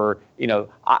things or for,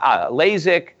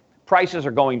 LASIK, prices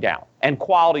are going down and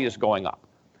quality is going up.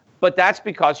 But that's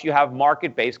because you have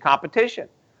market-based competition.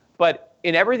 But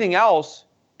in everything else,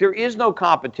 there is no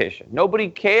competition. Nobody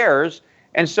cares.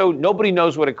 And so nobody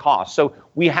knows what it costs. So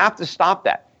we have to stop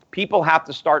that. People have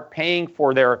to start paying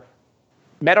for their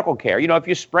medical care. If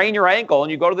you sprain your ankle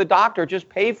and you go to the doctor, just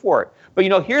pay for it. But,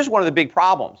 here's one of the big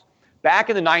problems. Back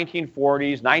in the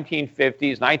 1940s,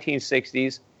 1950s,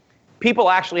 1960s, people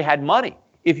actually had money.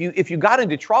 If you got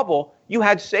into trouble, you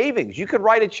had savings. You could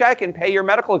write a check and pay your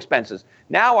medical expenses.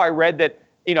 Now I read that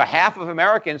half of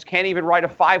Americans can't even write a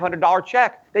 $500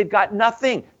 check. They've got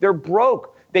nothing. They're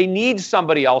broke. They need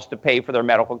somebody else to pay for their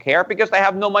medical care because they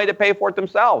have no money to pay for it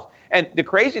themselves. And the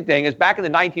crazy thing is back in the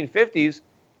 1950s,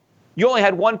 you only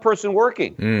had one person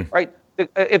working, right?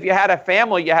 If you had a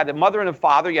family, you had a mother and a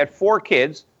father, you had 4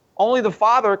 kids. Only the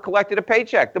father collected a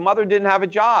paycheck. The mother didn't have a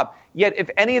job. Yet if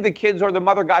any of the kids or the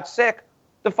mother got sick,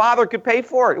 the father could pay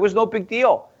for it. It was no big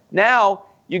deal. Now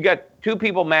you get 2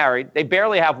 people married. They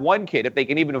barely have 1 kid if they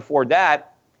can even afford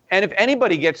that. And if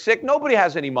anybody gets sick, nobody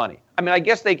has any money. I mean, I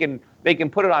guess they can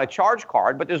put it on a charge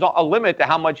card, but there's a limit to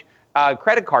how much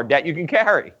credit card debt you can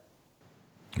carry.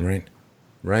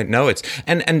 Right. No,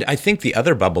 and I think the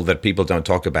other bubble that people don't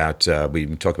talk about, we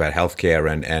talk about healthcare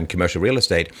and commercial real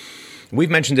estate. We've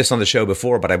mentioned this on the show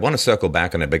before, but I want to circle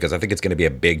back on it because I think it's going to be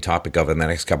a big topic over the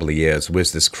next couple of years,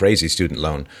 was this crazy student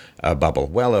loan bubble,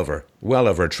 well over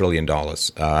 $1 trillion,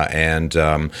 and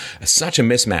such a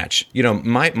mismatch.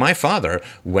 My father,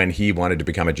 when he wanted to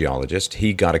become a geologist,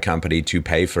 he got a company to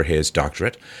pay for his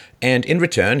doctorate, and in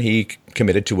return, he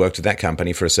committed to work to that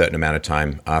company for a certain amount of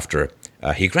time after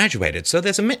he graduated. So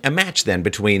there's a match then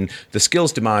between the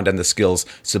skills demand and the skills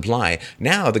supply.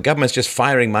 Now the government's just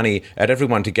firing money at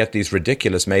everyone to get these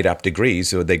ridiculous made-up degrees.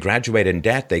 So they graduate in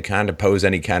debt. They can't oppose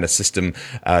any kind of system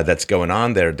that's going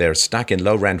on. They're stuck in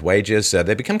low-rent wages.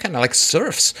 They become kind of like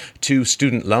serfs to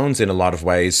student loans in a lot of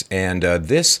ways. And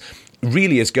this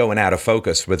really is going out of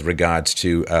focus with regards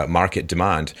to market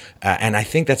demand. And I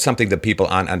think that's something that people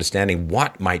aren't understanding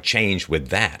what might change with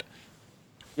that.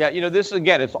 Yeah, this,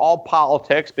 again, it's all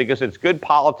politics because it's good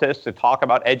politics to talk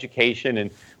about education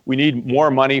and we need more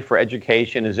money for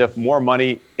education as if more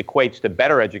money equates to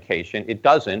better education. It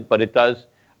doesn't, but it does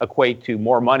equate to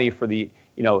more money for the,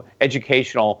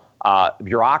 educational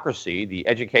bureaucracy, the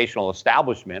educational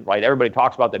establishment, right? Everybody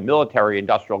talks about the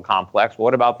military-industrial complex. Well,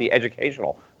 what about the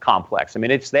educational complex? I mean,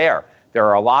 it's there. There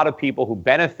are a lot of people who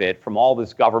benefit from all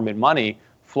this government money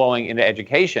flowing into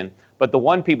education. But the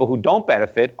one people who don't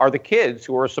benefit are the kids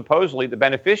who are supposedly the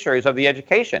beneficiaries of the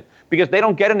education because they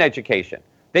don't get an education.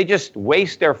 They just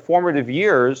waste their formative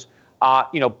years,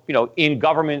 in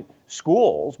government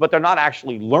schools, but they're not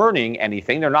actually learning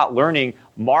anything. They're not learning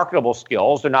marketable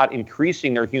skills. They're not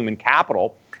increasing their human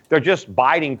capital. They're just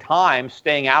biding time,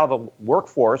 staying out of the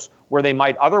workforce where they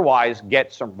might otherwise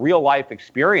get some real life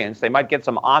experience. They might get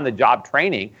some on-the-job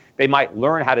training. They might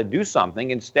learn how to do something.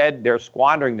 Instead, they're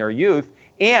squandering their youth.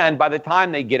 And by the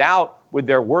time they get out with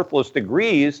their worthless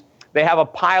degrees, they have a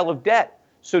pile of debt.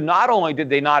 So not only did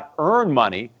they not earn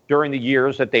money during the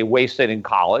years that they wasted in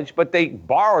college, but they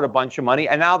borrowed a bunch of money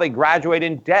and now they graduate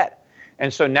in debt.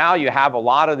 And so now you have a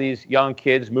lot of these young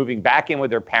kids moving back in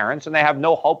with their parents and they have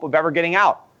no hope of ever getting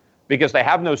out because they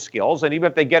have no skills. And even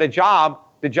if they get a job,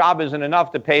 the job isn't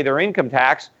enough to pay their income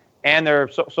tax and their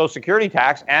Social Security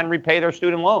tax and repay their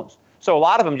student loans. So a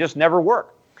lot of them just never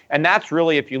work. And that's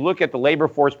really, if you look at the labor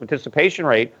force participation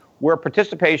rate, where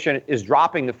participation is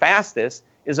dropping the fastest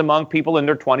is among people in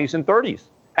their 20s and 30s.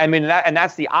 I mean,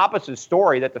 that's the opposite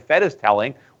story that the Fed is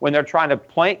telling when they're trying to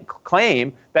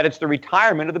claim that it's the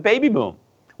retirement of the baby boom,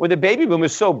 when the baby boom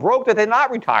is so broke that they're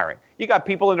not retiring. You got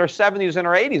people in their 70s and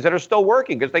their 80s that are still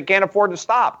working because they can't afford to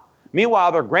stop.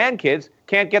 Meanwhile, their grandkids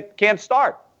can't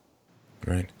start.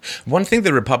 Right. One thing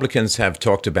the Republicans have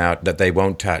talked about that they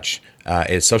won't touch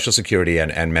is Social Security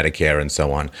and Medicare and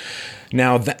so on.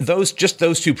 Now, those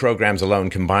two programs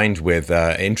alone, combined with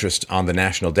interest on the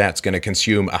national debt, is going to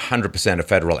consume 100% of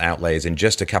federal outlays in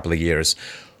just a couple of years.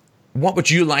 What would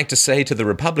you like to say to the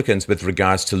Republicans with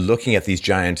regards to looking at these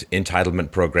giant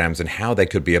entitlement programs and how they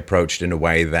could be approached in a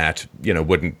way that,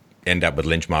 wouldn't end up with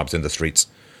lynch mobs in the streets?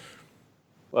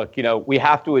 Look, we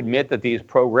have to admit that these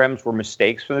programs were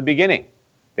mistakes from the beginning.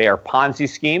 They are Ponzi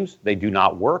schemes. They do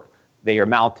not work. They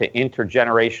amount to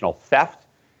intergenerational theft.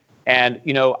 And,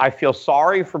 I feel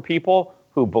sorry for people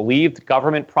who believed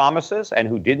government promises and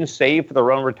who didn't save for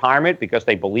their own retirement because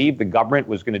they believed the government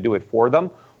was going to do it for them.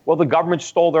 Well, the government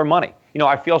stole their money.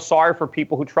 I feel sorry for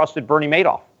people who trusted Bernie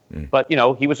Madoff. But,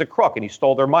 he was a crook and he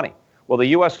stole their money. Well, the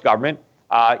U.S. government,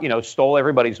 stole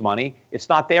everybody's money. It's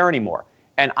not there anymore.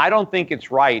 And I don't think it's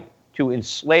right to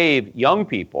enslave young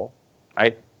people,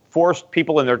 right? Force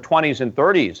people in their 20s and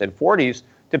 30s and 40s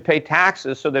to pay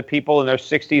taxes so that people in their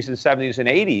 60s and 70s and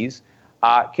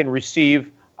 80s can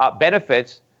receive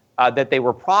benefits that they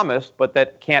were promised but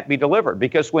that can't be delivered.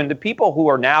 Because when the people who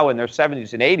are now in their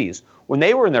 70s and 80s, when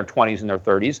they were in their 20s and their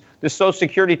 30s, the Social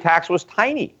Security tax was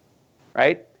tiny,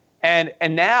 right? And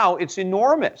now it's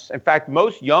enormous. In fact,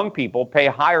 most young people pay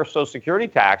higher Social Security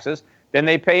taxes than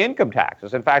they pay income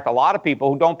taxes. In fact, a lot of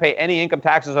people who don't pay any income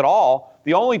taxes at all,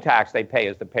 the only tax they pay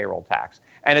is the payroll tax.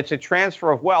 And it's a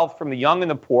transfer of wealth from the young and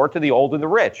the poor to the old and the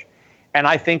rich. And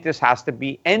I think this has to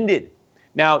be ended.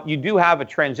 Now, you do have a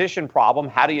transition problem.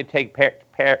 How do you take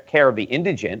care of the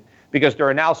indigent? Because there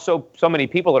are now so many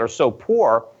people that are so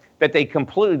poor that they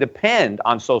completely depend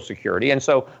on Social Security. And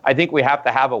so I think we have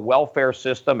to have a welfare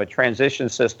system, a transition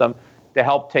system to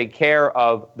help take care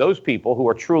of those people who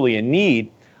are truly in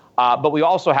need. But we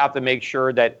also have to make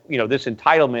sure that, this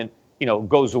entitlement,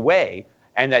 goes away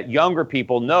and that younger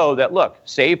people know that, look,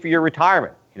 save for your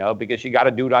retirement, because you got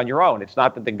to do it on your own. It's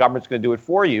not that the government's going to do it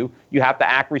for you. You have to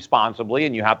act responsibly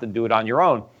and you have to do it on your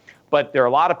own. But there are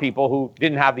a lot of people who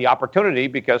didn't have the opportunity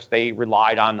because they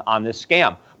relied on this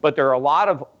scam. But there are a lot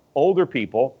of older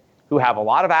people who have a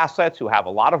lot of assets, who have a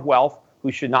lot of wealth,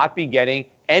 who should not be getting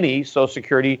any Social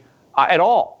Security at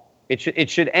all. It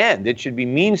should end. It should be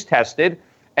means tested.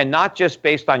 And not just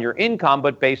based on your income,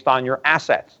 but based on your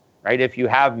assets, right? If you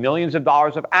have millions of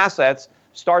dollars of assets,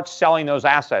 start selling those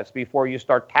assets before you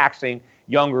start taxing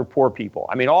younger, poor people.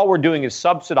 I mean, all we're doing is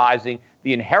subsidizing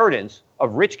the inheritance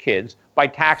of rich kids by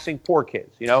taxing poor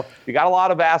kids. If you got a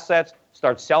lot of assets,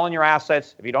 start selling your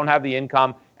assets if you don't have the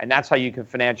income, and that's how you can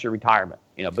finance your retirement.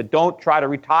 But don't try to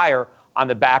retire on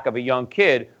the back of a young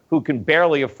kid who can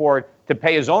barely afford to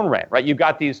pay his own rent, right? You've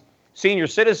got these senior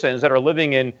citizens that are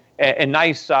living in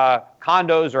nice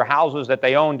condos or houses that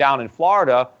they own down in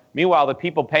Florida. Meanwhile, the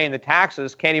people paying the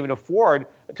taxes can't even afford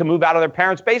to move out of their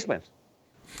parents' basements.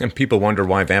 And people wonder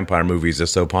why vampire movies are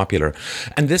so popular.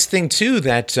 And this thing, too,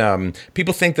 that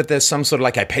people think that there's some sort of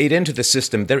I paid into the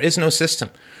system. There is no system.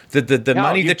 The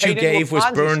money that you gave was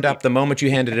burned up the moment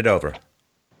you handed it over.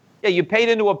 Yeah, you paid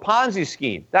into a Ponzi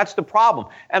scheme. That's the problem.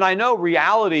 And I know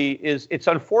reality it's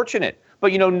unfortunate.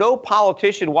 But, no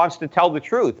politician wants to tell the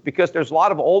truth because there's a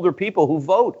lot of older people who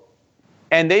vote.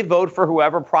 And they vote for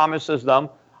whoever promises them,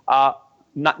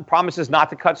 promises not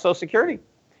to cut Social Security.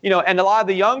 And a lot of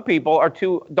the young people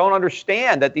don't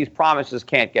understand that these promises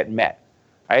can't get met.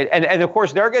 Right? And of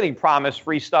course, they're getting promised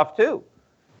free stuff, too.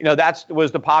 That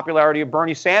was the popularity of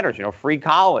Bernie Sanders, free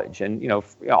college and,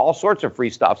 all sorts of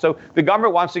free stuff. So the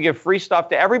government wants to give free stuff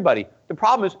to everybody. The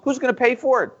problem is, who's going to pay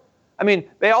for it? I mean,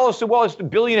 they all assume, well, it's the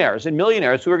billionaires and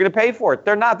millionaires who are going to pay for it.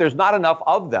 They're not. There's not enough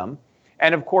of them.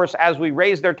 And of course, as we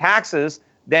raise their taxes,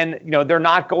 then, they're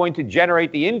not going to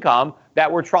generate the income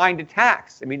that we're trying to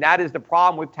tax. I mean, that is the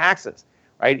problem with taxes,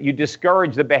 right? You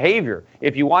discourage the behavior.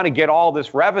 If you want to get all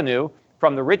this revenue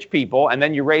from the rich people and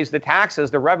then you raise the taxes,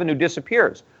 the revenue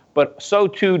disappears. But so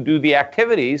too do the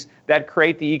activities that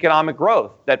create the economic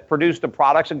growth, that produce the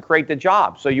products and create the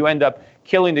jobs. So you end up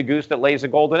killing the goose that lays a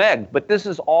golden egg. But this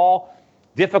is all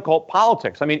difficult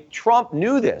politics. I mean, Trump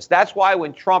knew this. That's why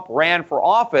when Trump ran for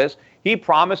office, he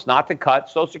promised not to cut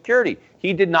Social Security.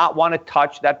 He did not want to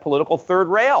touch that political third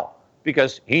rail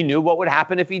because he knew what would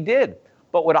happen if he did.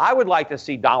 But what I would like to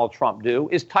see Donald Trump do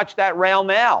is touch that rail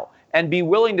now and be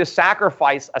willing to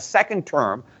sacrifice a second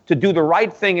term to do the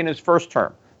right thing in his first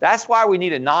term. That's why we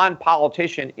need a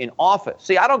non-politician in office.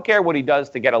 See, I don't care what he does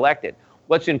to get elected.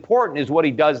 What's important is what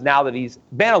he does now that he's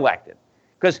been elected,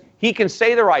 because he can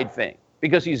say the right thing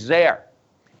because he's there.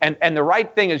 And the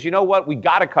right thing is, you know what? We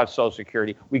got to cut Social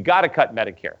Security. We got to cut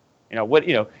Medicare.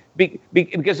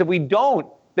 Because if we don't,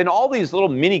 then all these little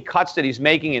mini cuts that he's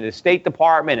making in the State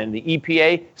Department and the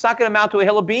EPA, it's not going to amount to a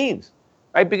hill of beans,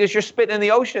 right? Because you're spitting in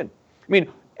the ocean. I mean,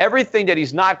 everything that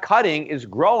he's not cutting is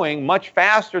growing much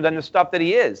faster than the stuff that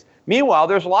he is. Meanwhile,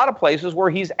 there's a lot of places where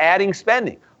he's adding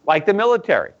spending, like the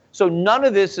military. So none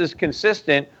of this is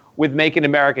consistent with making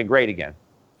America great again.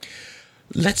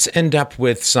 Let's end up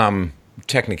with some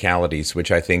technicalities,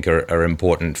 which I think are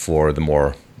important for the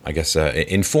more,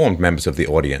 informed members of the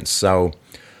audience. So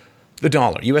the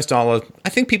dollar, U.S. dollar, I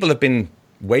think people have been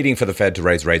waiting for the Fed to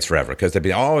raise rates forever because they'd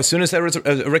be, as soon as there is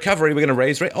a recovery, we're going to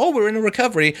raise rates. Oh, we're in a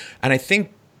recovery. And I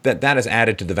think that has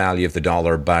added to the value of the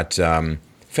dollar. But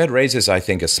Fed raises, I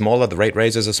think, are smaller. The rate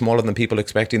raises are smaller than people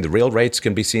expecting. The real rates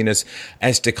can be seen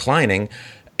as declining.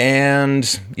 And,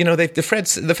 the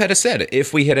Fed has said,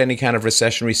 if we hit any kind of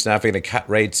recessionary stuff, we're going to cut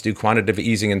rates, do quantitative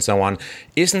easing and so on.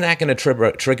 Isn't that going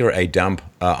to trigger a dump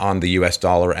on the U.S.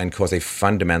 dollar and cause a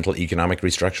fundamental economic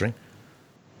restructuring?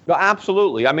 No,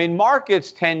 absolutely. I mean,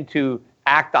 markets tend to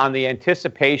act on the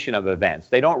anticipation of events.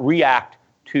 They don't react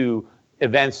to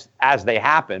events as they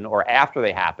happen or after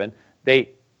they happen.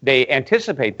 They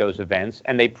anticipate those events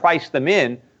and they price them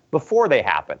in before they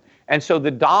happen. And so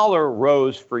the dollar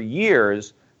rose for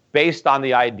years based on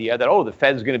the idea that, the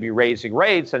Fed's going to be raising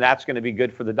rates and that's going to be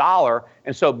good for the dollar.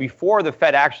 And so before the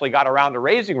Fed actually got around to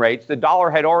raising rates, the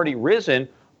dollar had already risen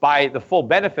by the full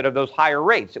benefit of those higher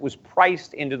rates. It was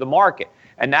priced into the market.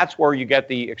 And that's where you get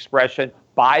the expression,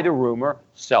 buy the rumor,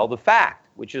 sell the fact,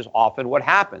 which is often what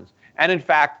happens. And in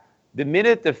fact, the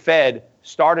minute the Fed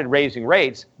started raising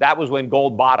rates, that was when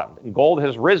gold bottomed. And gold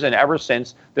has risen ever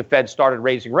since the Fed started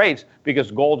raising rates because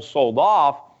gold sold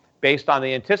off based on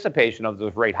the anticipation of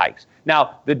those rate hikes.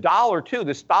 Now, the dollar, too,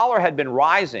 this dollar had been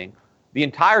rising the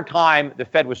entire time the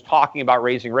Fed was talking about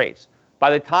raising rates. By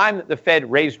the time that the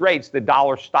Fed raised rates, the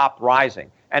dollar stopped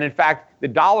rising. And in fact, the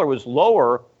dollar was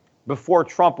lower before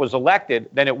Trump was elected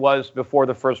than it was before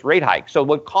the first rate hike. So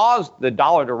what caused the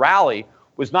dollar to rally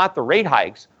was not the rate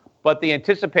hikes, but the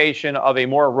anticipation of a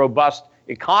more robust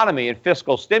economy and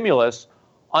fiscal stimulus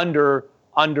under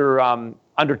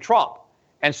Trump.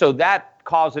 And so that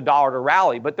caused the dollar to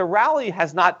rally. But the rally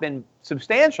has not been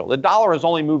substantial. The dollar has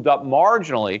only moved up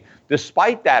marginally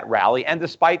despite that rally and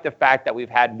despite the fact that we've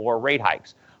had more rate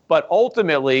hikes. But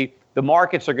ultimately, the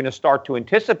markets are going to start to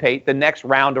anticipate the next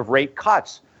round of rate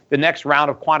cuts, the next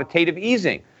round of quantitative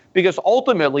easing, because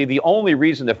ultimately the only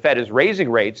reason the Fed is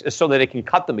raising rates is so that it can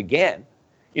cut them again.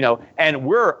 And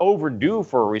we're overdue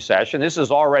for a recession. This is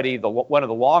already one of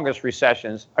the longest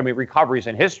recoveries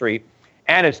in history,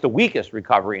 and it's the weakest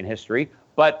recovery in history,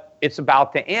 but it's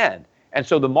about to end. And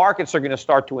so the markets are going to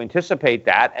start to anticipate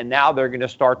that, and now the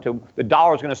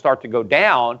dollar is going to start to go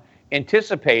down,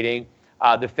 anticipating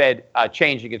the Fed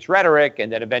changing its rhetoric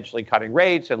and then eventually cutting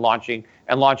rates and launching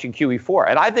QE4.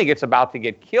 And I think it's about to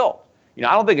get killed.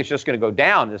 I don't think it's just going to go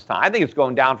down this time. I think it's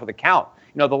going down for the count.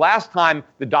 The last time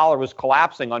the dollar was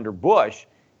collapsing under Bush,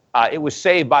 it was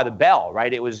saved by the bell,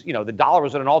 right? It was, the dollar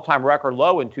was at an all-time record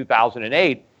low in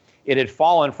 2008. It had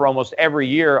fallen for almost every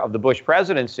year of the Bush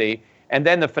presidency. And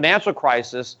then the financial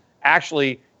crisis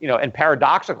actually, and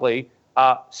paradoxically,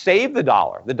 saved the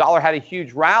dollar. The dollar had a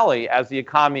huge rally as the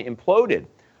economy imploded.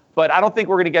 But I don't think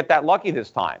we're going to get that lucky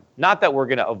this time. Not that we're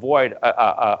going to avoid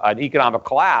an economic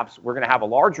collapse. We're going to have a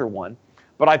larger one.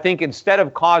 But I think instead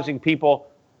of causing people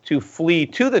to flee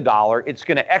to the dollar, it's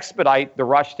going to expedite the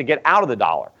rush to get out of the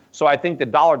dollar. So I think the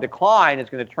dollar decline is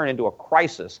going to turn into a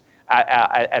crisis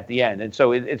at the end. And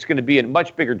so it's going to be a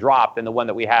much bigger drop than the one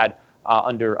that we had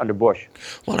under Bush.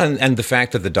 Well, and the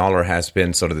fact that the dollar has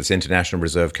been sort of this international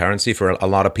reserve currency for a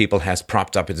lot of people has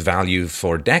propped up its value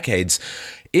for decades.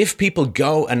 If people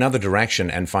go another direction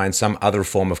and find some other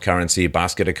form of currency,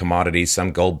 basket of commodities,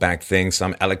 some gold-backed thing,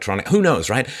 some electronic, who knows,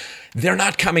 right? They're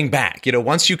not coming back.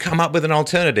 Once you come up with an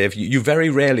alternative, you very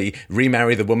rarely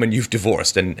remarry the woman you've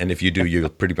divorced. And if you do, you'll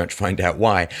pretty much find out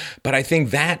why. But I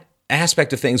think that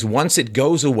aspect of things, once it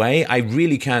goes away, I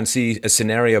really can't see a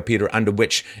scenario, Peter, under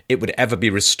which it would ever be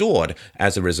restored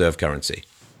as a reserve currency.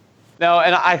 No,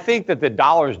 and I think that the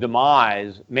dollar's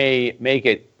demise may make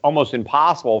it almost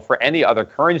impossible for any other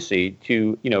currency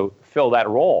to, fill that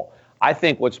role. I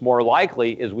think what's more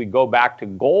likely is we go back to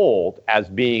gold as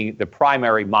being the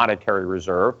primary monetary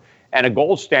reserve, and a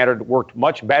gold standard worked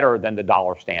much better than the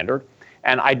dollar standard.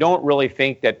 And I don't really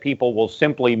think that people will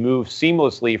simply move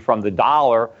seamlessly from the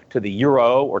dollar to the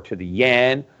euro or to the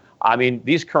yen. I mean,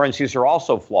 these currencies are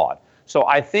also flawed. So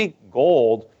I think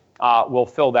gold will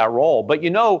fill that role. But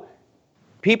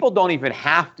people don't even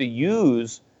have to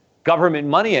use government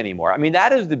money anymore. I mean,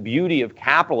 that is the beauty of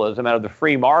capitalism and of the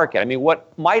free market. I mean,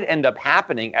 what might end up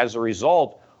happening as a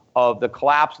result of the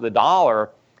collapse of the dollar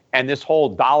and this whole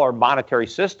dollar monetary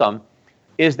system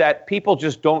is that people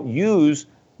just don't use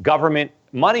government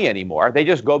money anymore. They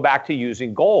just go back to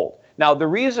using gold. Now, the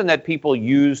reason that people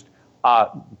used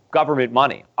government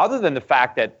money, other than the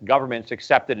fact that governments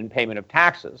accepted in payment of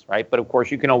taxes, right? But of course,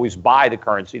 you can always buy the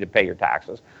currency to pay your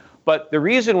taxes. But the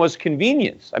reason was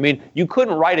convenience. I mean, you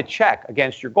couldn't write a check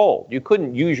against your gold. You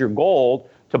couldn't use your gold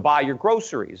to buy your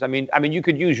groceries. I mean, you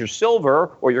could use your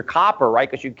silver or your copper, right?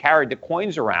 Because you carried the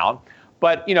coins around.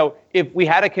 But, if we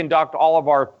had to conduct all of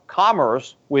our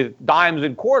commerce with dimes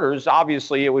and quarters,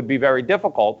 obviously it would be very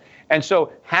difficult. And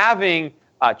so having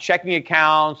checking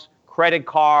accounts, credit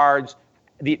cards,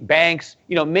 the banks,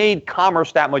 made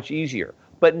commerce that much easier.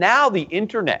 But now the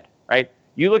internet, right?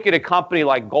 You look at a company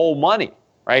like Gold Money,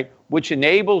 right, which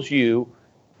enables you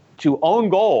to own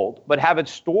gold, but have it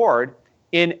stored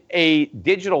in a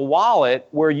digital wallet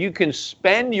where you can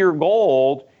spend your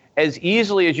gold as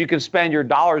easily as you can spend your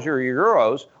dollars or your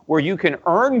euros, where you can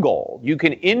earn gold. You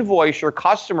can invoice your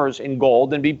customers in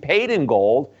gold and be paid in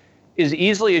gold as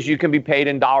easily as you can be paid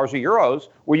in dollars or euros,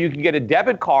 where you can get a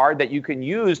debit card that you can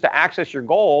use to access your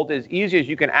gold as easy as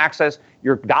you can access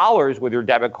your dollars with your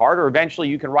debit card, or eventually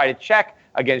you can write a check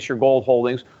against your gold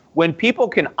holdings. When people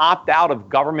can opt out of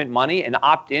government money and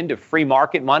opt into free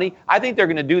market money, I think they're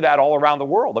going to do that all around the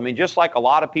world. I mean, just like a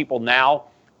lot of people now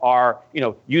are,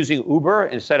 using Uber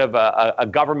instead of a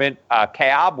government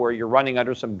cab where you're running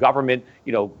under some government,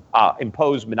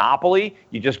 imposed monopoly.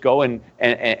 You just go and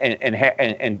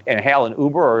hail an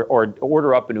Uber or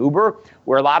order up an Uber,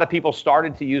 where a lot of people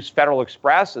started to use Federal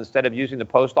Express instead of using the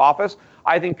post office.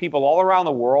 I think people all around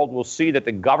the world will see that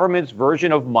the government's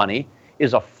version of money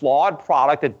is a flawed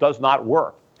product that does not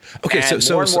work. Okay, and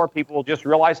more and more people will just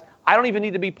realize, I don't even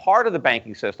need to be part of the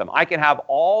banking system. I can have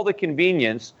all the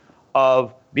convenience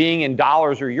of being in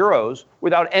dollars or euros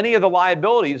without any of the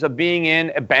liabilities of being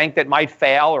in a bank that might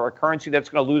fail or a currency that's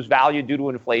going to lose value due to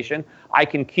inflation. I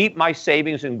can keep my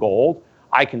savings in gold.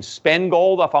 I can spend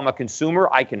gold if I'm a consumer.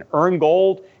 I can earn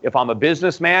gold if I'm a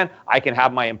businessman. I can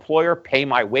have my employer pay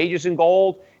my wages in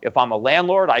gold. If I'm a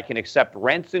landlord, I can accept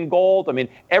rents in gold. I mean,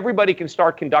 everybody can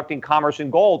start conducting commerce in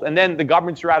gold, and then the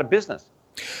governments are out of business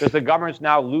because the governments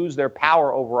now lose their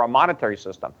power over our monetary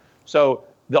system. So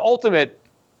the ultimate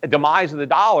demise of the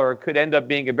dollar could end up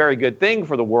being a very good thing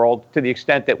for the world, to the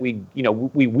extent that we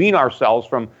wean ourselves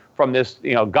from this,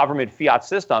 government fiat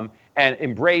system and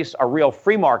embrace a real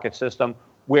free market system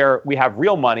where we have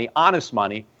real money, honest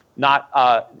money, not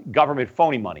government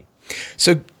phony money.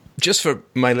 So just for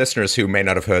my listeners who may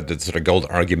not have heard the sort of gold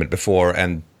argument before,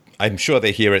 and I'm sure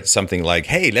they hear it something like,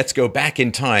 hey, let's go back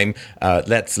in time.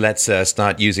 Let's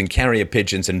start using carrier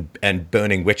pigeons and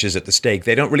burning witches at the stake.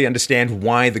 They don't really understand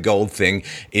why the gold thing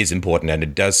is important. And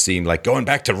it does seem like going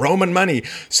back to Roman money.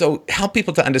 So help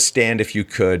people to understand, if you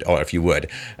could, or if you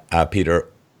would, Peter,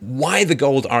 why the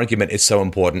gold argument is so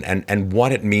important and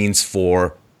what it means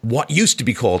for what used to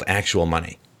be called actual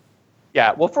money.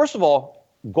 Yeah, well, first of all,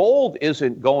 gold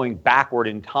isn't going backward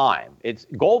in time.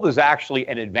 Gold is actually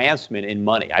an advancement in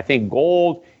money. I think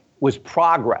gold was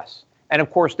progress. And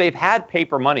of course, they've had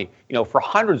paper money, for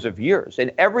hundreds of years.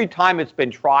 And every time it's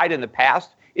been tried in the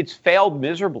past, it's failed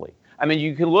miserably. I mean,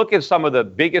 you can look at some of the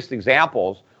biggest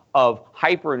examples of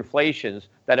hyperinflations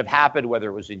that have happened, whether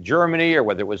it was in Germany or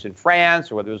whether it was in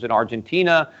France or whether it was in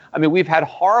Argentina. I mean, we've had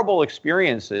horrible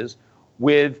experiences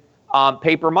with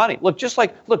paper money. Look,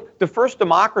 the first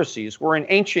democracies were in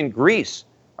ancient Greece,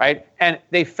 right? And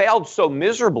they failed so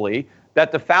miserably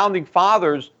that the founding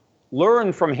fathers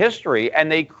learned from history,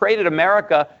 and they created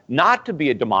America not to be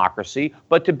a democracy,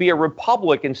 but to be a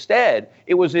republic instead.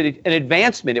 It was an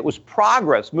advancement. It was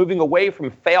progress, moving away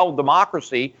from failed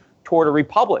democracy toward a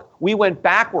republic. We went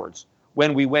backwards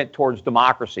when we went towards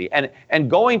democracy. And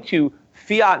going to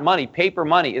fiat money, paper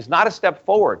money, is not a step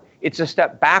forward. It's a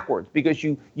step backwards, because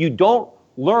you don't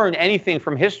learn anything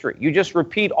from history. You just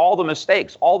repeat all the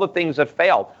mistakes, all the things that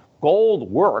failed.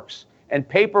 Gold works, and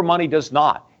paper money does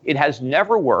not. It has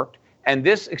never worked, and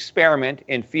this experiment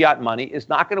in fiat money is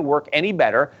not going to work any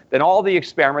better than all the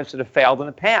experiments that have failed in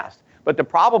the past. But the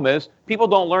problem is, people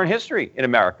don't learn history in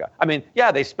America. I mean,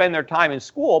 yeah, they spend their time in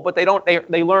school, but they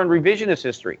learn revisionist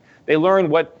history. They learn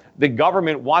what the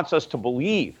government wants us to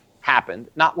believe happened,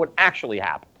 not what actually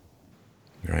happened.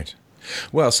 Right.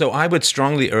 Well, so I would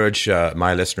strongly urge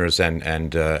my listeners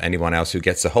and anyone else who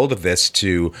gets a hold of this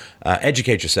to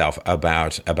educate yourself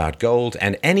about gold,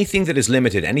 and anything that is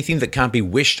limited, anything that can't be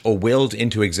wished or willed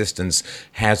into existence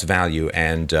has value,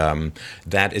 and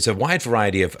that is a wide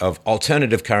variety of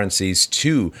alternative currencies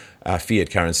to fiat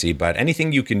currency. But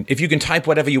anything if you can type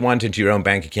whatever you want into your own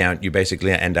bank account, you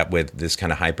basically end up with this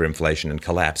kind of hyperinflation and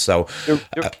collapse. So.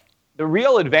 The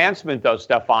real advancement, though,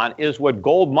 Stefan, is what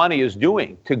gold money is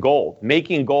doing to gold,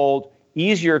 making gold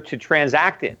easier to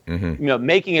transact in,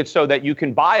 making it so that you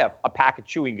can buy a pack of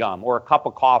chewing gum or a cup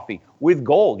of coffee with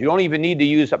gold. You don't even need to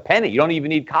use a penny. You don't even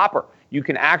need copper. You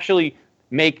can actually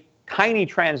make tiny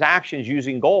transactions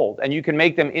using gold, and you can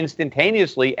make them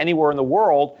instantaneously anywhere in the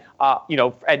world,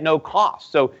 at no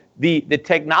cost. So the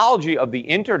technology of the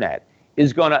internet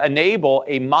is going to enable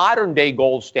a modern day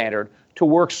gold standard to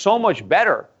work so much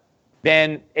better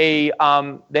than the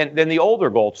older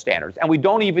gold standards. And we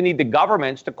don't even need the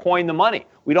governments to coin the money.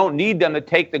 We don't need them to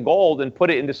take the gold and put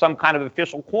it into some kind of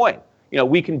official coin.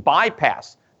 We can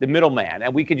bypass the middleman,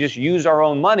 and we can just use our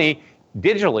own money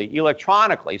digitally,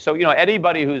 electronically. So,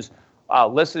 anybody who's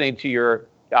listening to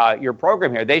your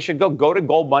program here, they should go to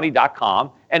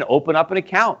goldmoney.com and open up an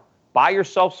account. Buy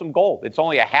yourself some gold. It's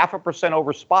only 0.5%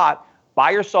 over spot. Buy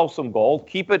yourself some gold.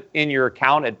 Keep it in your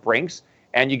account at Brinks,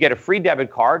 and you get a free debit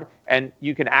card, and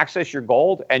you can access your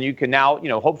gold. And you can now,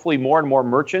 hopefully more and more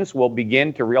merchants will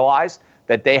begin to realize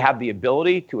that they have the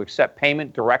ability to accept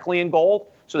payment directly in gold,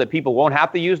 so that people won't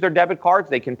have to use their debit cards.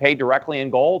 They can pay directly in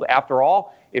gold. After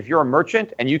all, if you're a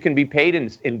merchant and you can be paid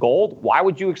in gold, why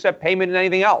would you accept payment in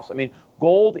anything else? I mean,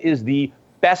 gold is the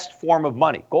best form of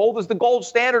money. Gold is the gold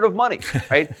standard of money,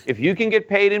 right? If you can get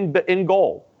paid in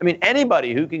gold, I mean,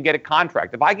 anybody who can get a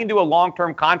contract, if I can do a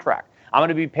long-term contract, I'm going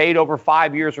to be paid over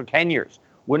 5 years or 10 years.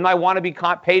 Wouldn't I want to be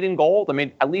paid in gold? I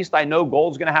mean, at least I know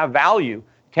gold's going to have value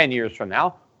 10 years from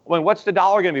now. I mean, what's the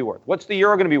dollar going to be worth? What's the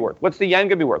euro going to be worth? What's the yen going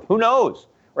to be worth? Who knows,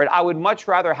 right? I would much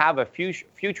rather have a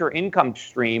future income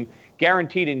stream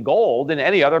guaranteed in gold than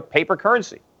any other paper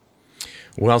currency.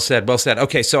 Well said, well said.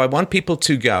 Okay, so I want people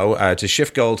to go to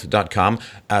schiffgold.com,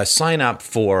 sign up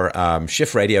for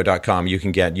schiffradio.com. You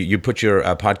can you put your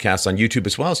podcasts on YouTube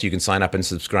as well, so you can sign up and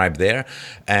subscribe there.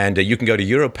 And you can go to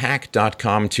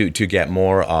europac.com to get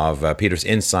more of Peter's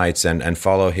insights and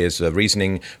follow his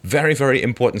reasoning. Very, very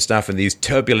important stuff in these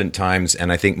turbulent times,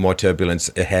 and I think more turbulence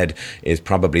ahead is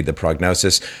probably the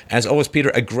prognosis. As always, Peter,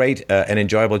 a great and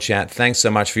enjoyable chat. Thanks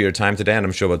so much for your time today, and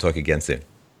I'm sure we'll talk again soon.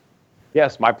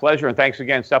 Yes, my pleasure. And thanks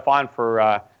again, Stefan,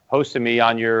 for hosting me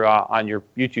on your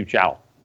YouTube channel.